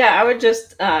 Yeah, I would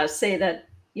just say that,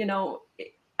 you know,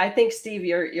 I think, Steve,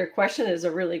 your question is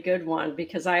a really good one,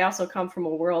 because I also come from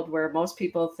a world where most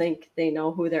people think they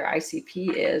know who their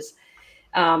ICP is.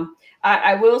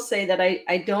 I will say that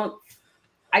I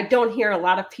don't hear a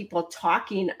lot of people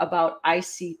talking about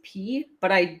ICP,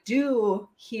 but I do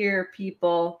hear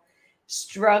people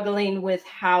struggling with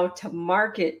how to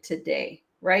market today,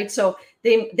 right? So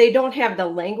they don't have the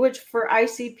language for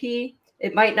ICP.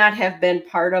 It might not have been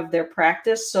part of their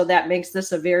practice, so that makes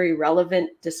this a very relevant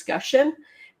discussion,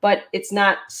 but it's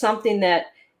not something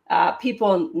that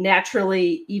people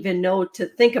naturally even know to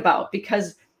think about,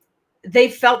 because they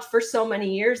felt for so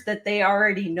many years that they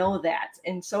already know that.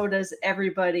 And so does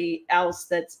everybody else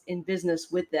that's in business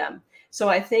with them. So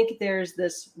I think there's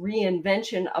this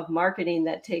reinvention of marketing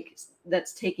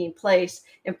that's taking place.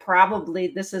 And probably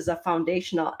this is a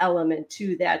foundational element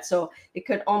to that. So it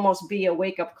could almost be a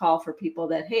wake-up call for people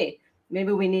that, hey,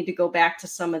 maybe we need to go back to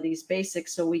some of these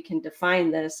basics so we can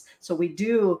define this, so we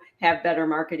do have better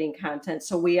marketing content,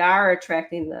 so we are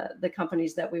attracting the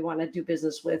companies that we want to do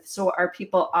business with, so our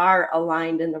people are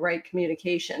aligned in the right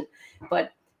communication.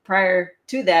 But prior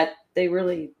to that, they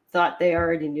really thought they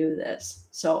already knew this.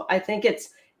 So I think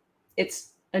it's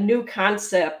a new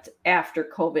concept after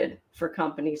COVID for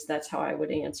companies. That's how I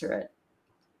would answer it.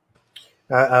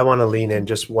 I want to lean in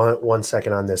just one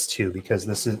second on this too, because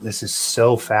this is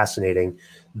so fascinating,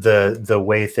 the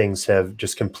way things have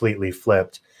just completely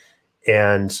flipped.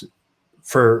 And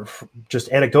for just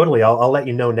anecdotally, I'll let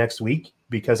you know next week,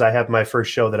 because I have my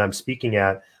first show that I'm speaking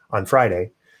at on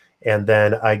Friday, and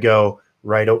then I go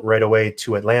right away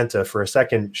to Atlanta for a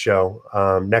second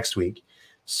show next week.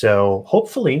 So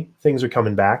hopefully things are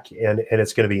coming back, and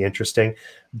it's going to be interesting.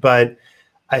 But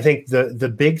I think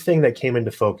the big thing that came into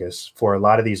focus for a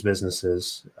lot of these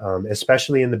businesses,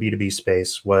 especially in the B2B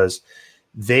space, was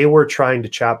they were trying to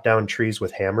chop down trees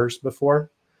with hammers before.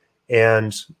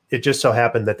 And it just so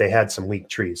happened that they had some weak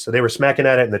trees. So they were smacking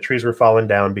at it and the trees were falling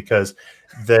down, because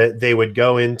they would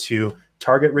go into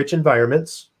target-rich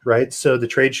environments, right? So the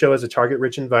trade show is a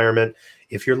target-rich environment,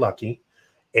 if you're lucky.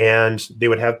 And they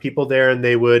would have people there, and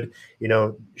they would,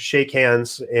 shake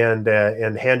hands and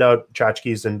hand out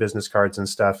tchotchkes and business cards and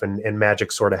stuff, and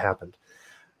magic sort of happened.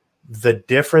 The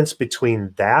difference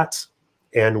between that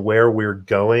and where we're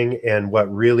going, and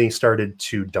what really started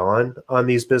to dawn on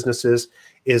these businesses,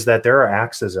 is that there are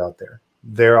axes out there.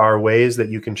 There are ways that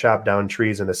you can chop down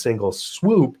trees in a single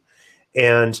swoop.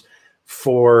 And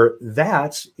for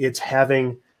that, it's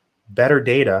having better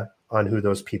data on who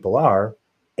those people are,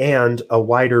 and a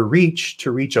wider reach to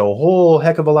reach a whole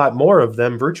heck of a lot more of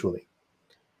them virtually.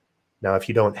 Now, if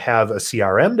you don't have a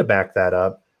CRM to back that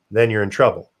up, then you're in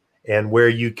trouble. And where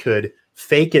you could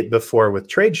fake it before with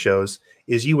trade shows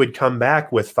is you would come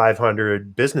back with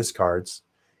 500 business cards,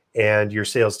 and your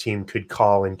sales team could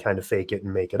call and kind of fake it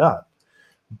and make it up.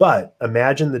 But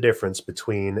imagine the difference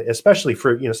between, especially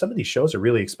for, some of these shows are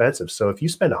really expensive. So if you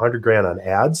spend $100,000 on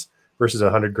ads versus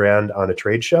 $100,000 on a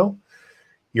trade show,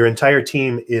 your entire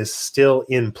team is still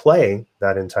in play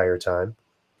that entire time.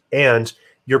 And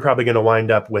you're probably going to wind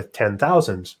up with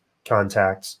 10,000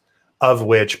 contacts, of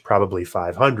which probably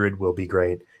 500 will be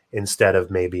great, instead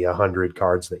of maybe 100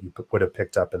 cards that you would have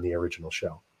picked up in the original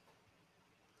show.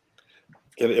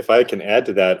 And if I can add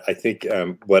to that, I think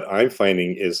what I'm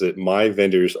finding is that my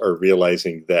vendors are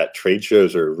realizing that trade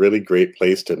shows are a really great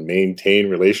place to maintain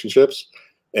relationships,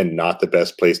 and not the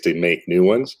best place to make new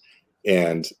ones.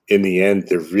 And in the end,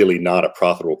 they're really not a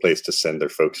profitable place to send their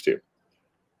folks to.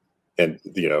 And,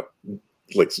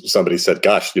 like somebody said,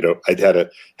 gosh, I'd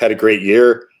had a great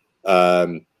year.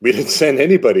 We didn't send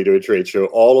anybody to a trade show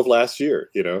all of last year,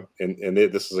 and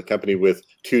this is a company with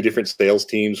 2 different sales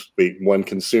teams, one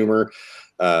consumer,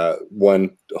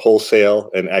 one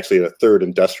wholesale, and actually a third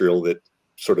industrial that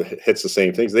sort of hits the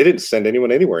same things. They didn't send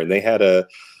anyone anywhere, and they had a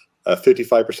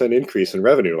 55% increase in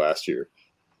revenue last year.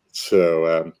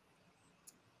 So,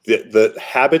 the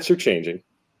habits are changing,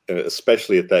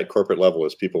 especially at that corporate level,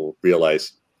 as people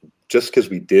realize just because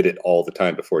we did it all the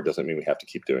time before doesn't mean we have to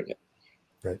keep doing it.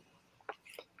 Right.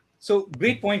 So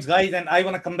great points, guys. And I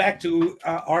want to come back to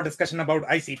our discussion about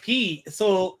ICP.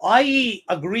 So I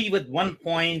agree with one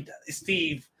point,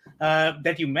 Steve,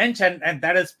 that you mentioned, and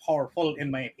that is powerful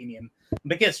in my opinion.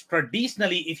 Because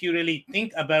traditionally, if you really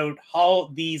think about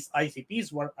how these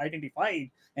ICPs were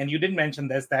identified, and you did mention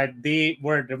this, that they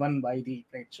were driven by the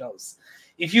trade shows.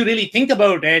 If you really think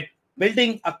about it,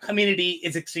 building a community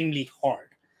is extremely hard.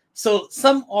 So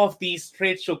some of these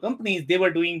trade show companies, they were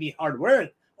doing the hard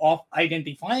work of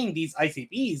identifying these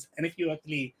ICPs. And if you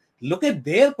actually look at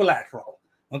their collateral,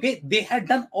 okay, they had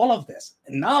done all of this.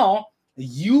 And now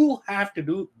you have to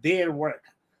do their work.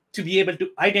 to be able to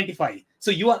identify.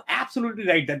 So you are absolutely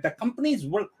right that the companies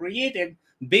were created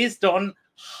based on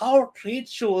how trade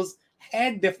shows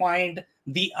had defined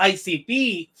the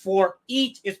ICP for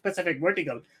each specific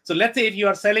vertical. So let's say if you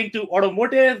are selling to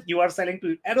automotive, you are selling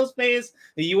to aerospace,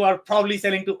 you are probably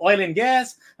selling to oil and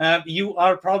gas, you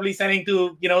are probably selling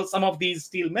to, you know, some of these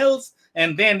steel mills,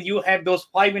 and then you had those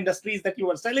 5 industries that you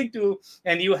were selling to,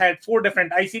 and you had 4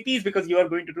 different ICPs because you are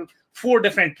going to do 4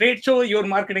 different trade shows. Your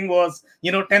marketing was,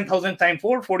 you know, 10,000 times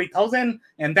 4, 40,000,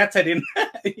 and that's it. In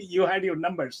you had your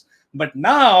numbers. But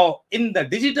now in the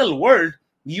digital world,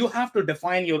 you have to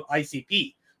define your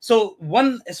ICP. So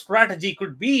one strategy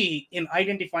could be in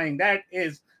identifying that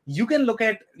is you can look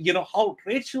at, you know, how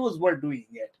trade shows were doing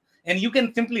it, and you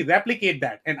can simply replicate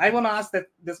that. And I want to ask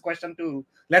this question to,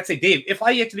 let's say, Dave. If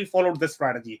I actually followed this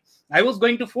strategy, I was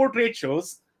going to 4 trade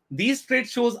shows. These trade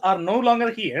shows are no longer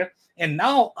here, and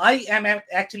now I am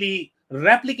actually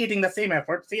replicating the same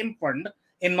effort, same fund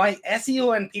in my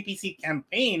SEO and PPC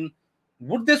campaign.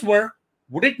 Would this work?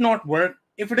 Would it not work?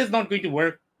 If it is not going to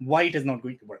work, why it is not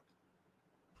going to work?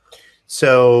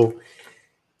 So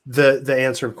the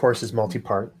answer, of course, is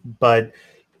multi-part. But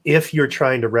if you're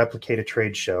trying to replicate a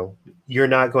trade show, you're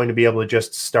not going to be able to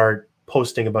just start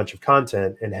posting a bunch of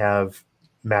content and have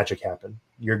magic happen.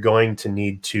 You're going to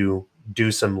need to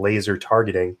do some laser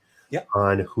targeting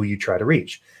on who you try to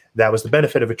reach. That was the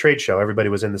benefit of a trade show. Everybody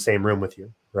was in the same room with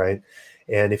you, right?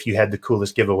 And if you had the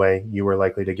coolest giveaway, you were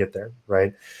likely to get there,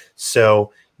 right?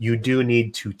 So you do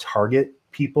need to target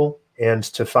people and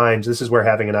to find, this is where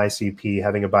having an ICP,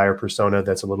 having a buyer persona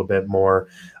that's a little bit more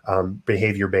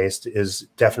behavior-based is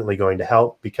definitely going to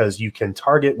help, because you can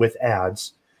target with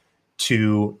ads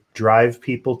to drive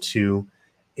people to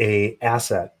a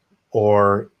asset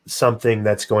or something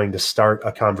that's going to start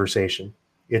a conversation.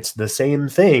 It's the same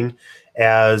thing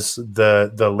as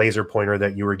the laser pointer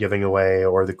that you were giving away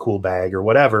or the cool bag or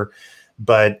whatever,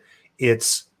 but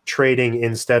it's trading,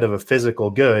 instead of a physical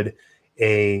good,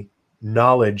 a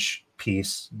knowledge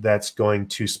piece that's going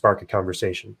to spark a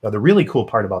conversation. Now, the really cool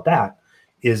part about that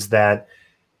is that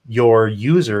your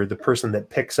user, the person that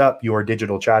picks up your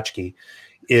digital tchotchke,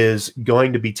 is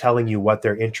going to be telling you what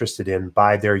they're interested in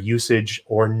by their usage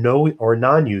or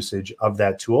non-usage of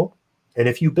that tool. And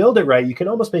if you build it right, you can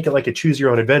almost make it like a choose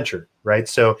your own adventure, right?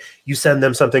 So you send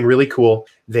them something really cool.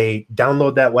 They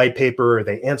download that white paper, or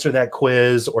they answer that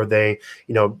quiz, or they,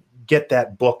 you know, get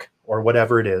that book or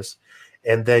whatever it is.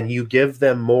 And then you give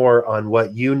them more on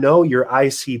what you know your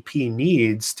ICP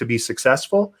needs to be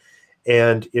successful.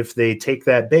 And if they take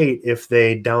that bait, if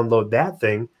they download that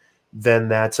thing, then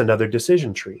that's another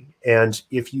decision tree. And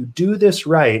if you do this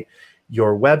right,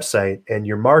 your website and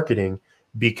your marketing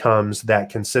becomes that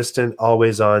consistent,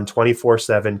 always on,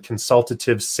 24/7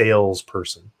 consultative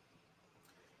salesperson.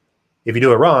 If you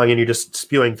do it wrong and you're just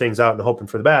spewing things out and hoping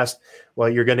for the best, well,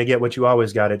 you're going to get what you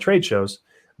always got at trade shows,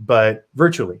 but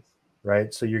virtually,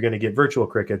 right? So you're going to get virtual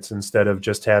crickets instead of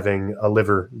just having a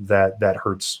liver that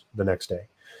hurts the next day.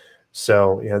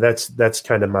 So, you know, that's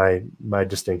kind of my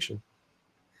distinction.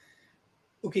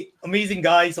 Okay, amazing,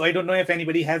 guys. So I don't know if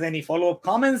anybody has any follow-up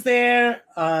comments there.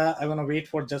 I want to wait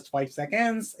for just 5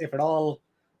 seconds, if at all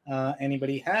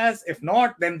anybody has. If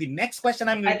not, then the next question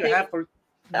I'm going to have for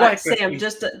Sam,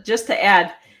 just to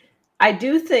add, I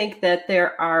do think that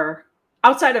there are,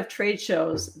 outside of trade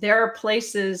shows, there are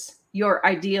places your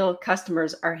ideal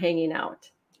customers are hanging out.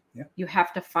 Yeah. You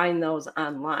have to find those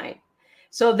online.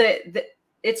 So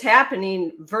it's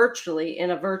happening virtually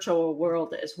in a virtual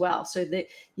world as well. So that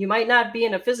you might not be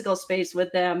in a physical space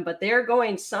with them, but they're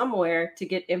going somewhere to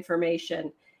get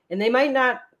information, and they might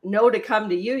not know to come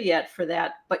to you yet for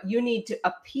that, but you need to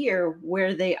appear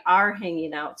where they are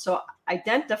hanging out. So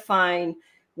identifying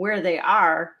where they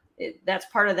are, that's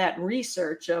part of that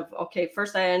research of, okay,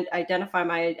 first I identify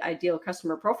my ideal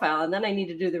customer profile, and then I need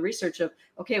to do the research of,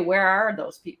 okay, where are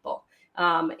those people?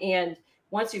 And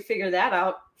once you figure that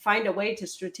out, find a way to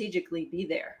strategically be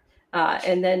there,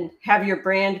 and then have your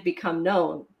brand become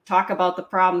known. Talk about the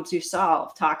problems you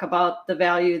solve. Talk about the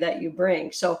value that you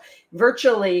bring. So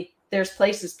virtually, there's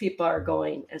places people are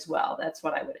going as well. That's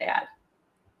what I would add.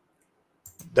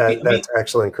 That's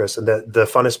excellent, Chris. And the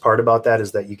funnest part about that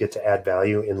is that you get to add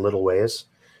value in little ways.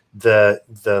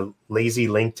 The lazy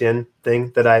LinkedIn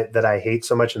thing that I hate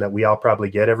so much, and that we all probably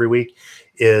get every week,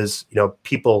 is, you know,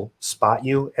 people spot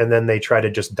you and then they try to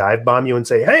just dive bomb you and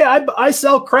say, hey, I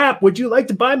sell crap. Would you like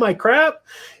to buy my crap?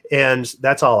 And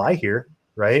that's all I hear,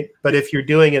 right? But if you're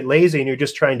doing it lazy and you're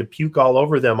just trying to puke all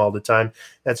over them all the time,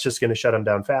 that's just going to shut them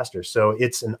down faster. So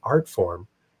it's an art form.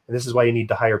 And this is why you need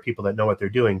to hire people that know what they're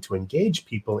doing, to engage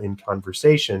people in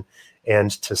conversation and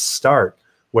to start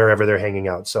wherever they're hanging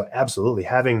out. So absolutely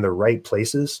having the right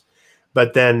places,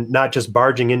 but then not just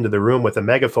barging into the room with a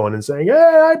megaphone and saying, "Hey,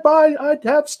 I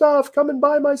have stuff, come and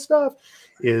buy my stuff,"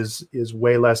 is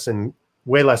way less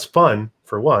fun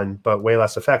for one, but way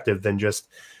less effective than just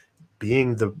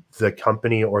being the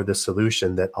company or the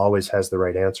solution that always has the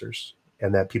right answers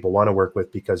and that people want to work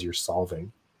with because you're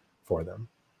solving for them.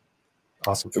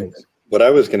 Awesome things. What I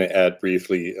was going to add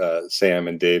briefly, Sam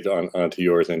and Dave, onto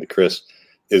yours and to Chris,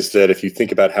 is that if you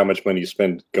think about how much money you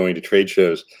spend going to trade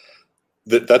shows,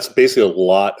 that's basically a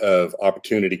lot of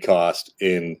opportunity cost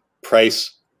in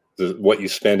price, what you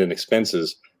spend in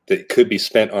expenses that could be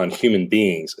spent on human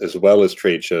beings as well as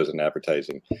trade shows and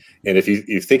advertising. And if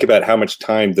you think about how much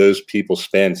time those people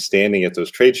spend standing at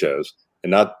those trade shows,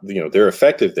 and not, they're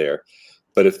effective there,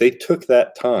 but if they took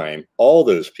that time, all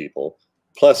those people,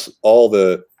 plus all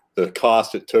the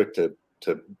cost it took to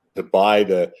buy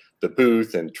the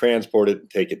booth and transport it and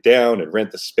take it down and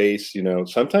rent the space,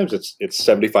 sometimes it's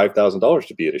 $75,000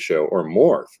 to be at a show or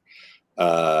more,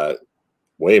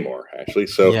 way more actually.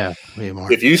 So yeah, way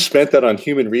more. If you spent that on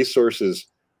human resources,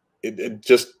 it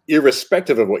just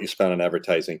irrespective of what you spent on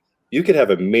advertising, you could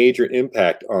have a major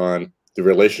impact on the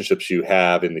relationships you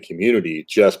have in the community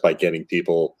just by getting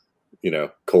people,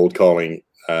 cold calling,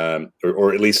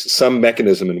 or at least some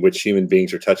mechanism in which human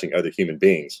beings are touching other human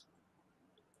beings,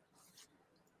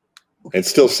 and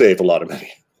still save a lot of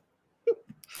money.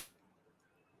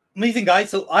 Amazing, guys.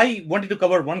 So I wanted to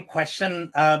cover one question,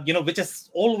 which is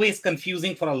always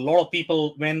confusing for a lot of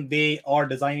people when they are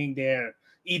designing their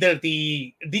either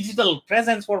the digital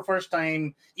presence for first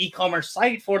time, e-commerce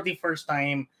site for the first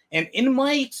time. And in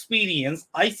my experience,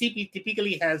 ICP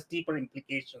typically has deeper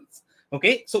implications.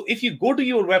 Okay, so if you go to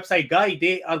your website guide,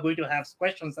 they are going to have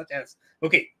questions such as,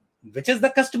 okay, which is the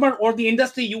customer or the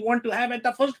industry you want to have at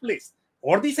the first place,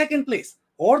 or the second place,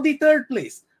 or the third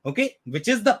place? Okay, which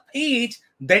is the page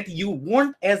that you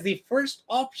want as the first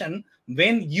option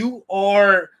when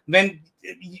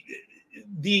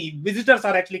the visitors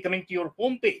are actually coming to your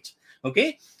homepage?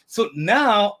 Okay, so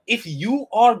now if you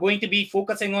are going to be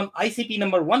focusing on ICP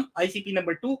number 1, ICP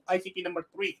number 2, ICP number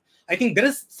 3, I think there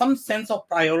is some sense of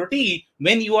priority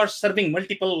when you are serving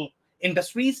multiple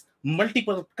industries,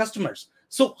 multiple customers.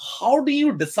 So how do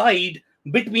you decide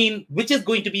between which is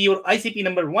going to be your ICP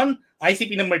number 1,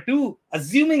 ICP number 2,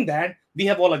 assuming that we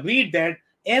have all agreed that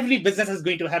every business is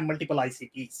going to have multiple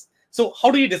ICPs? So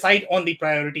how do you decide on the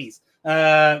priorities?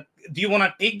 Do you want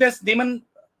to take this, Damon?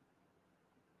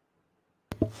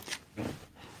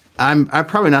 I'm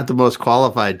probably not the most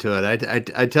qualified to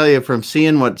it. I tell you, from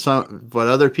seeing what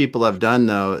other people have done,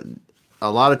 though,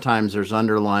 a lot of times there's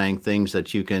underlying things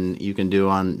that you can do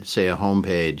on, say, a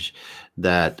homepage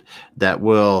that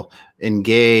will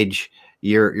engage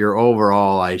your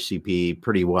overall ICP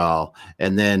pretty well,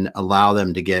 and then allow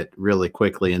them to get really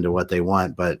quickly into what they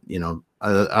want. But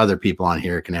other people on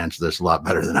here can answer this a lot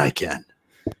better than I can.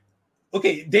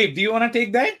 Okay, Dave, do you want to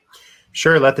take that?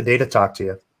 Sure, let the data talk to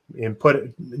you. And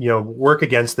work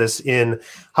against this in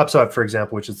HubSpot, for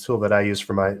example, which is the tool that I use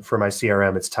for my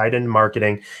CRM. It's tied into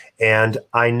marketing, and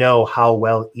I know how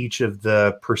well each of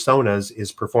the personas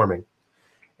is performing.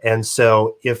 And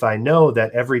so if I know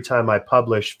that every time I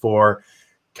publish for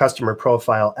customer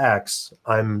profile X,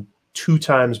 I'm 2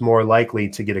 times more likely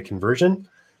to get a conversion,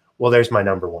 well, there's my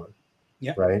number 1.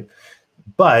 Yeah. Right.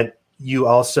 But you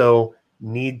also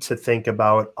need to think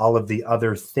about all of the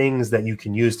other things that you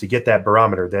can use to get that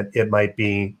barometer. That it might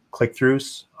be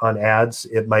click-throughs on ads.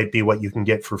 It might be what you can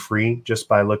get for free just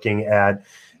by looking at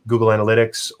Google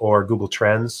Analytics or Google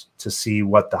Trends to see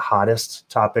what the hottest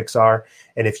topics are.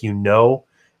 And if you know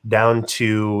down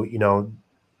to,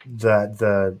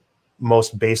 the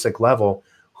most basic level,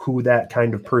 who that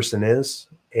kind of person is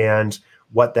and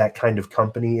what that kind of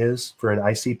company is for an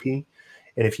ICP.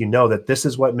 And if you know that this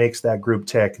is what makes that group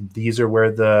tick, these are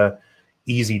where the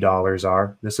easy dollars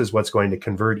are, this is what's going to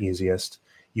convert easiest,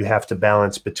 you have to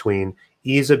balance between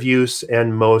ease of use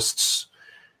and most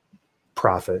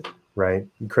profit, right?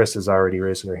 And Chris is already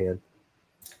raising her hand.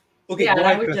 Okay, yeah,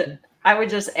 I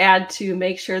would just add to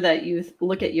make sure that you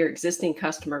look at your existing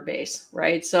customer base,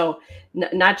 right? So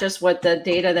not just what the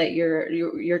data that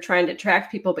you're trying to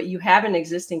track people, but you have an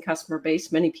existing customer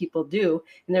base. Many people do,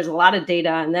 and there's a lot of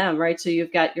data on them, right? So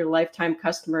you've got your lifetime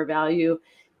customer value.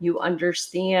 You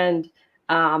understand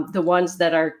the ones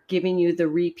that are giving you the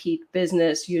repeat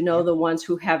business. The ones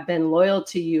who have been loyal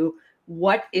to you.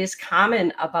 What is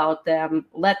common about them?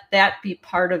 Let that be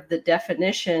part of the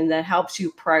definition that helps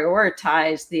you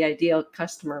prioritize the ideal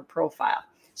customer profile.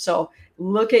 So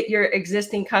look at your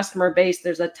existing customer base.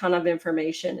 There's a ton of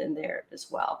information in there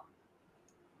as well.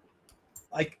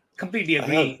 I completely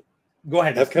agree. Go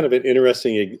ahead. I have kind of an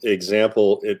interesting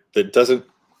example that doesn't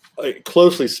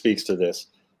closely speaks to this.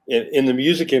 In the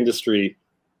music industry,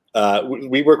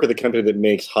 we work with a company that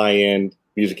makes high-end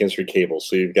music industry cables.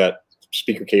 So you've got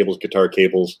speaker cables, guitar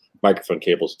cables, microphone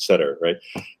cables, etc. Right?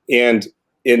 And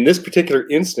in this particular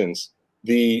instance,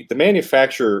 the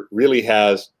manufacturer really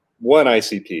has one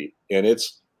ICP, and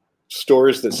it's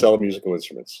stores that sell musical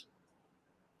instruments.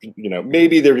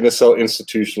 Maybe they're going to sell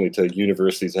institutionally to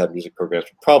universities that have music programs,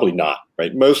 but probably not,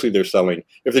 right? Mostly they're selling,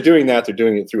 if they're doing that, they're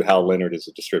doing it through Hal Leonard as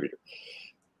a distributor.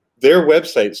 Their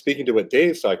website, speaking to what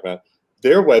Dave's talking about,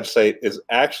 their website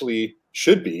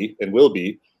should be and will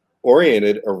be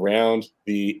oriented around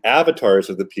the avatars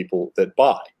of the people that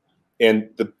buy. And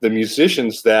the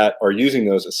musicians that are using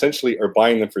those essentially are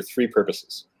buying them for three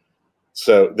purposes.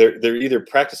 So they're either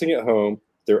practicing at home,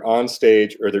 they're on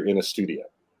stage, or they're in a studio.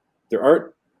 There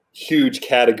aren't huge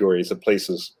categories of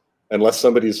places unless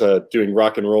somebody's doing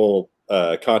rock and roll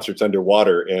concerts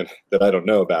underwater and that I don't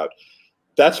know about.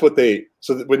 That's what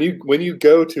so that when you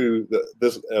go to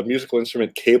this musical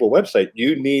instrument cable website,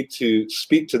 you need to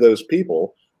speak to those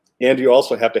people, and you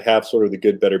also have to have sort of the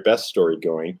good, better, best story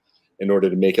going in order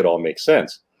to make it all make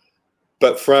sense.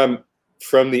 But from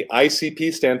the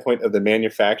ICP standpoint of the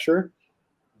manufacturer,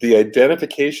 the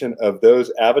identification of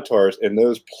those avatars and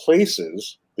those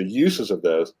places, the uses of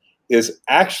those, is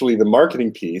actually the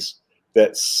marketing piece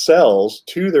that sells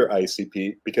to their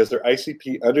ICP, because their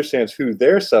ICP understands who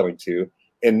they're selling to,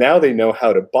 and now they know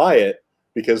how to buy it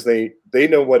because they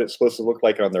know what it's supposed to look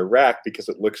like on their rack because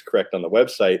it looks correct on the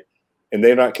website, and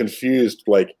they're not confused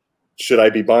like, should I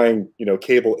be buying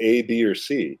cable A, B, or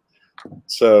C?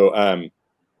 So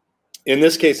in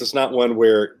this case, it's not one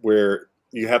where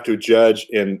you have to judge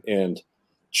and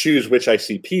choose which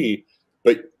ICP,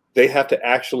 but they have to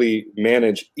actually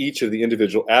manage each of the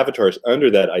individual avatars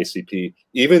under that ICP,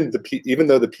 even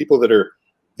though the people that are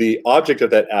the object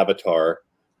of that avatar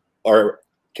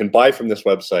can buy from this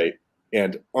website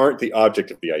and aren't the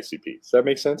object of the ICP. Does that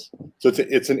make sense? So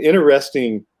it's an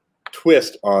interesting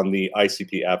twist on the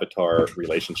ICP avatar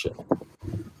relationship.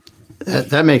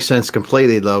 That makes sense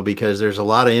completely, though, because there's a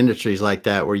lot of industries like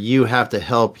that where you have to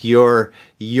help your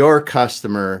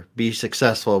customer be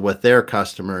successful with their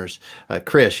customers.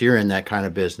 Chris, you're in that kind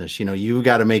of business. You've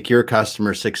got to make your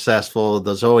customers successful.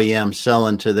 Those OEMs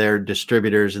selling to their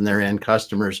distributors and their end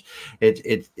customers. But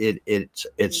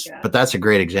that's a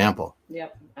great example.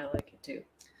 Yep, I like it too.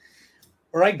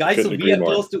 All right, guys. So we are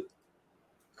more.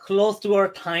 close to our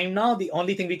time now. The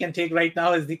only thing we can take right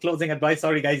now is the closing advice.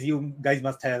 Sorry, guys, you guys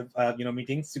must have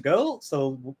meetings to go,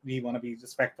 so we want to be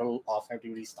respectful of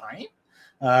everybody's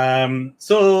time.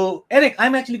 So Eric,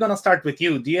 I'm actually going to start with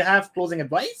you. Do you have closing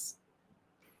advice?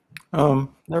 Not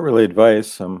really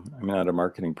advice. I'm not a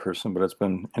marketing person, but it's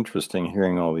been interesting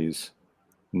hearing all these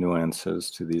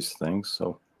nuances to these things.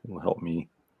 So it will help me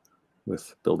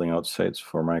with building out sites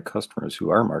for my customers who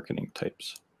are marketing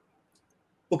types.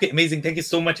 Okay, amazing. Thank you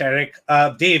so much, Eric.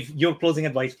 Dave, your closing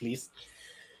advice, please.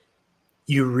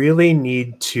 You really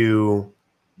need to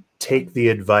take the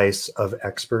advice of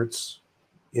experts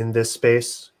in this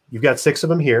space. You've got 6 of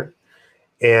them here.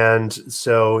 And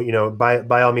so,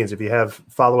 by all means, if you have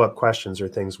follow-up questions or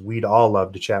things, we'd all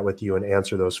love to chat with you and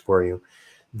answer those for you.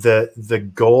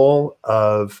 The goal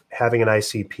of having an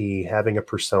ICP, having a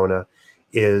persona,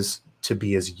 is to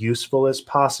be as useful as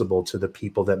possible to the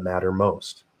people that matter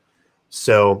most.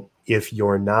 So if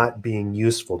you're not being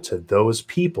useful to those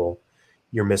people,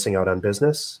 you're missing out on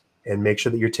business. And make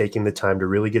sure that you're taking the time to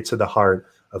really get to the heart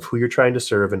of who you're trying to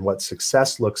serve and what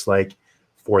success looks like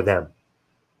for them.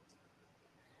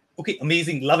 Okay,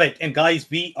 amazing. Love it. And guys,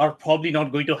 we are probably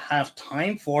not going to have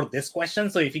time for this question.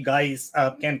 So if you guys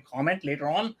can comment later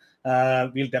on,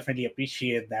 we'll definitely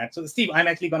appreciate that. So Steve, I'm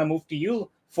actually going to move to you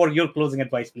for your closing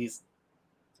advice, please.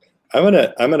 I'm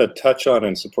gonna touch on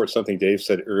and support something Dave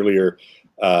said earlier.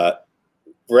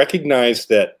 Recognize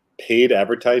that paid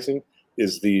advertising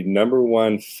is the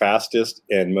 #1 fastest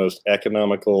and most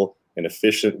economical and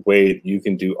efficient way you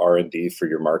can do R&D for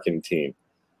your marketing team.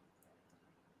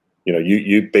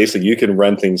 You basically, you can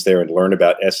run things there and learn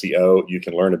about SEO. You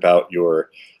can learn about your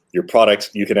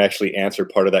products. You can actually answer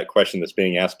part of that question that's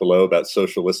being asked below about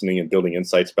social listening and building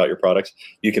insights about your products.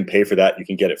 You can pay for that. You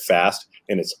can get it fast,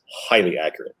 and it's highly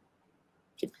accurate.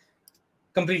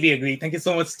 Completely agree. Thank you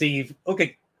so much, Steve.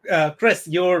 Okay, Chris,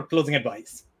 your closing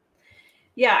advice.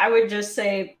 Yeah, I would just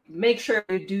say make sure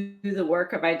you do the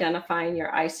work of identifying your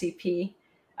ICP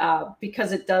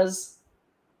because it does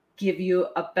give you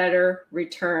a better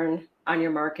return on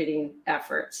your marketing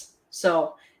efforts.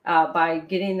 So by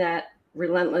getting that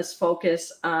relentless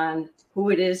focus on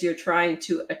who it is you're trying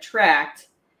to attract,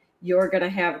 you're going to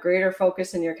have greater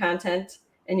focus in your content,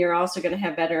 and you're also going to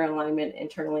have better alignment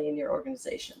internally in your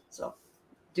organization. So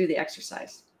do the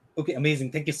exercise. Okay,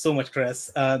 amazing. Thank you so much,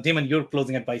 Chris. Damon, your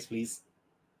closing advice, please.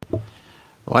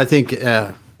 Well, I think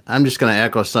I'm just going to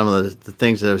echo some of the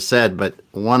things that I've said, but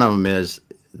one of them is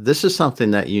this is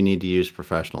something that you need to use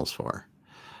professionals for.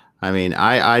 I mean,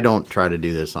 I don't try to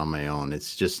do this on my own.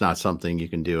 It's just not something you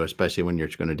can do, especially when you're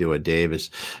going to do what Dave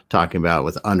is talking about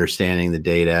with understanding the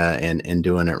data and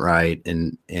doing it right.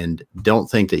 And don't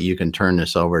think that you can turn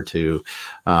this over to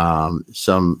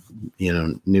some,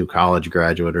 new college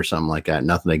graduate or something like that.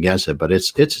 Nothing against it, but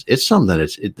it's something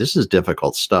that this is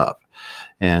difficult stuff.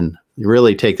 And you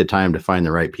really take the time to find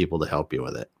the right people to help you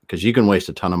with it, because you can waste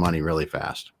a ton of money really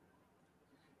fast.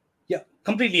 Yeah,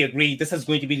 completely agree. This is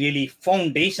going to be really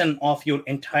foundation of your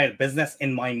entire business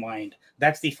in my mind.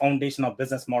 That's the foundation of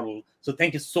business model. So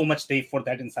thank you so much, Dave, for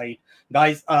that insight.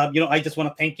 Guys, I just want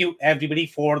to thank you, everybody,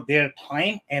 for their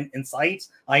time and insights.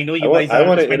 I know you guys I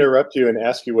want to interrupt you and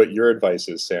ask you what your advice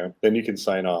is, Sam. Then you can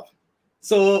sign off.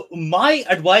 So my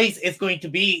advice is going to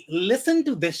be, listen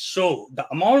to this show. The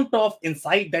amount of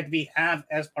insight that we have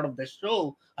as part of this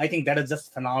show, I think that is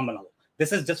just phenomenal.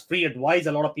 This is just free advice.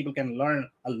 A lot of people can learn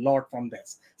a lot from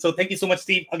this. So thank you so much,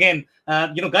 Steve. Again,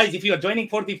 guys, if you are joining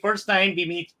for the first time, we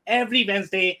meet every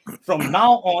Wednesday from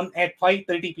now on at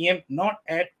 5:30 p.m., not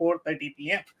at 4:30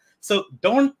 p.m. So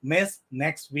don't miss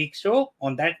next week's show.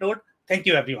 On that note, thank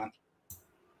you, everyone.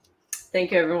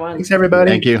 Thank you, everyone. Thanks, everybody.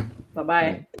 Thank you.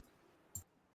 Bye-bye.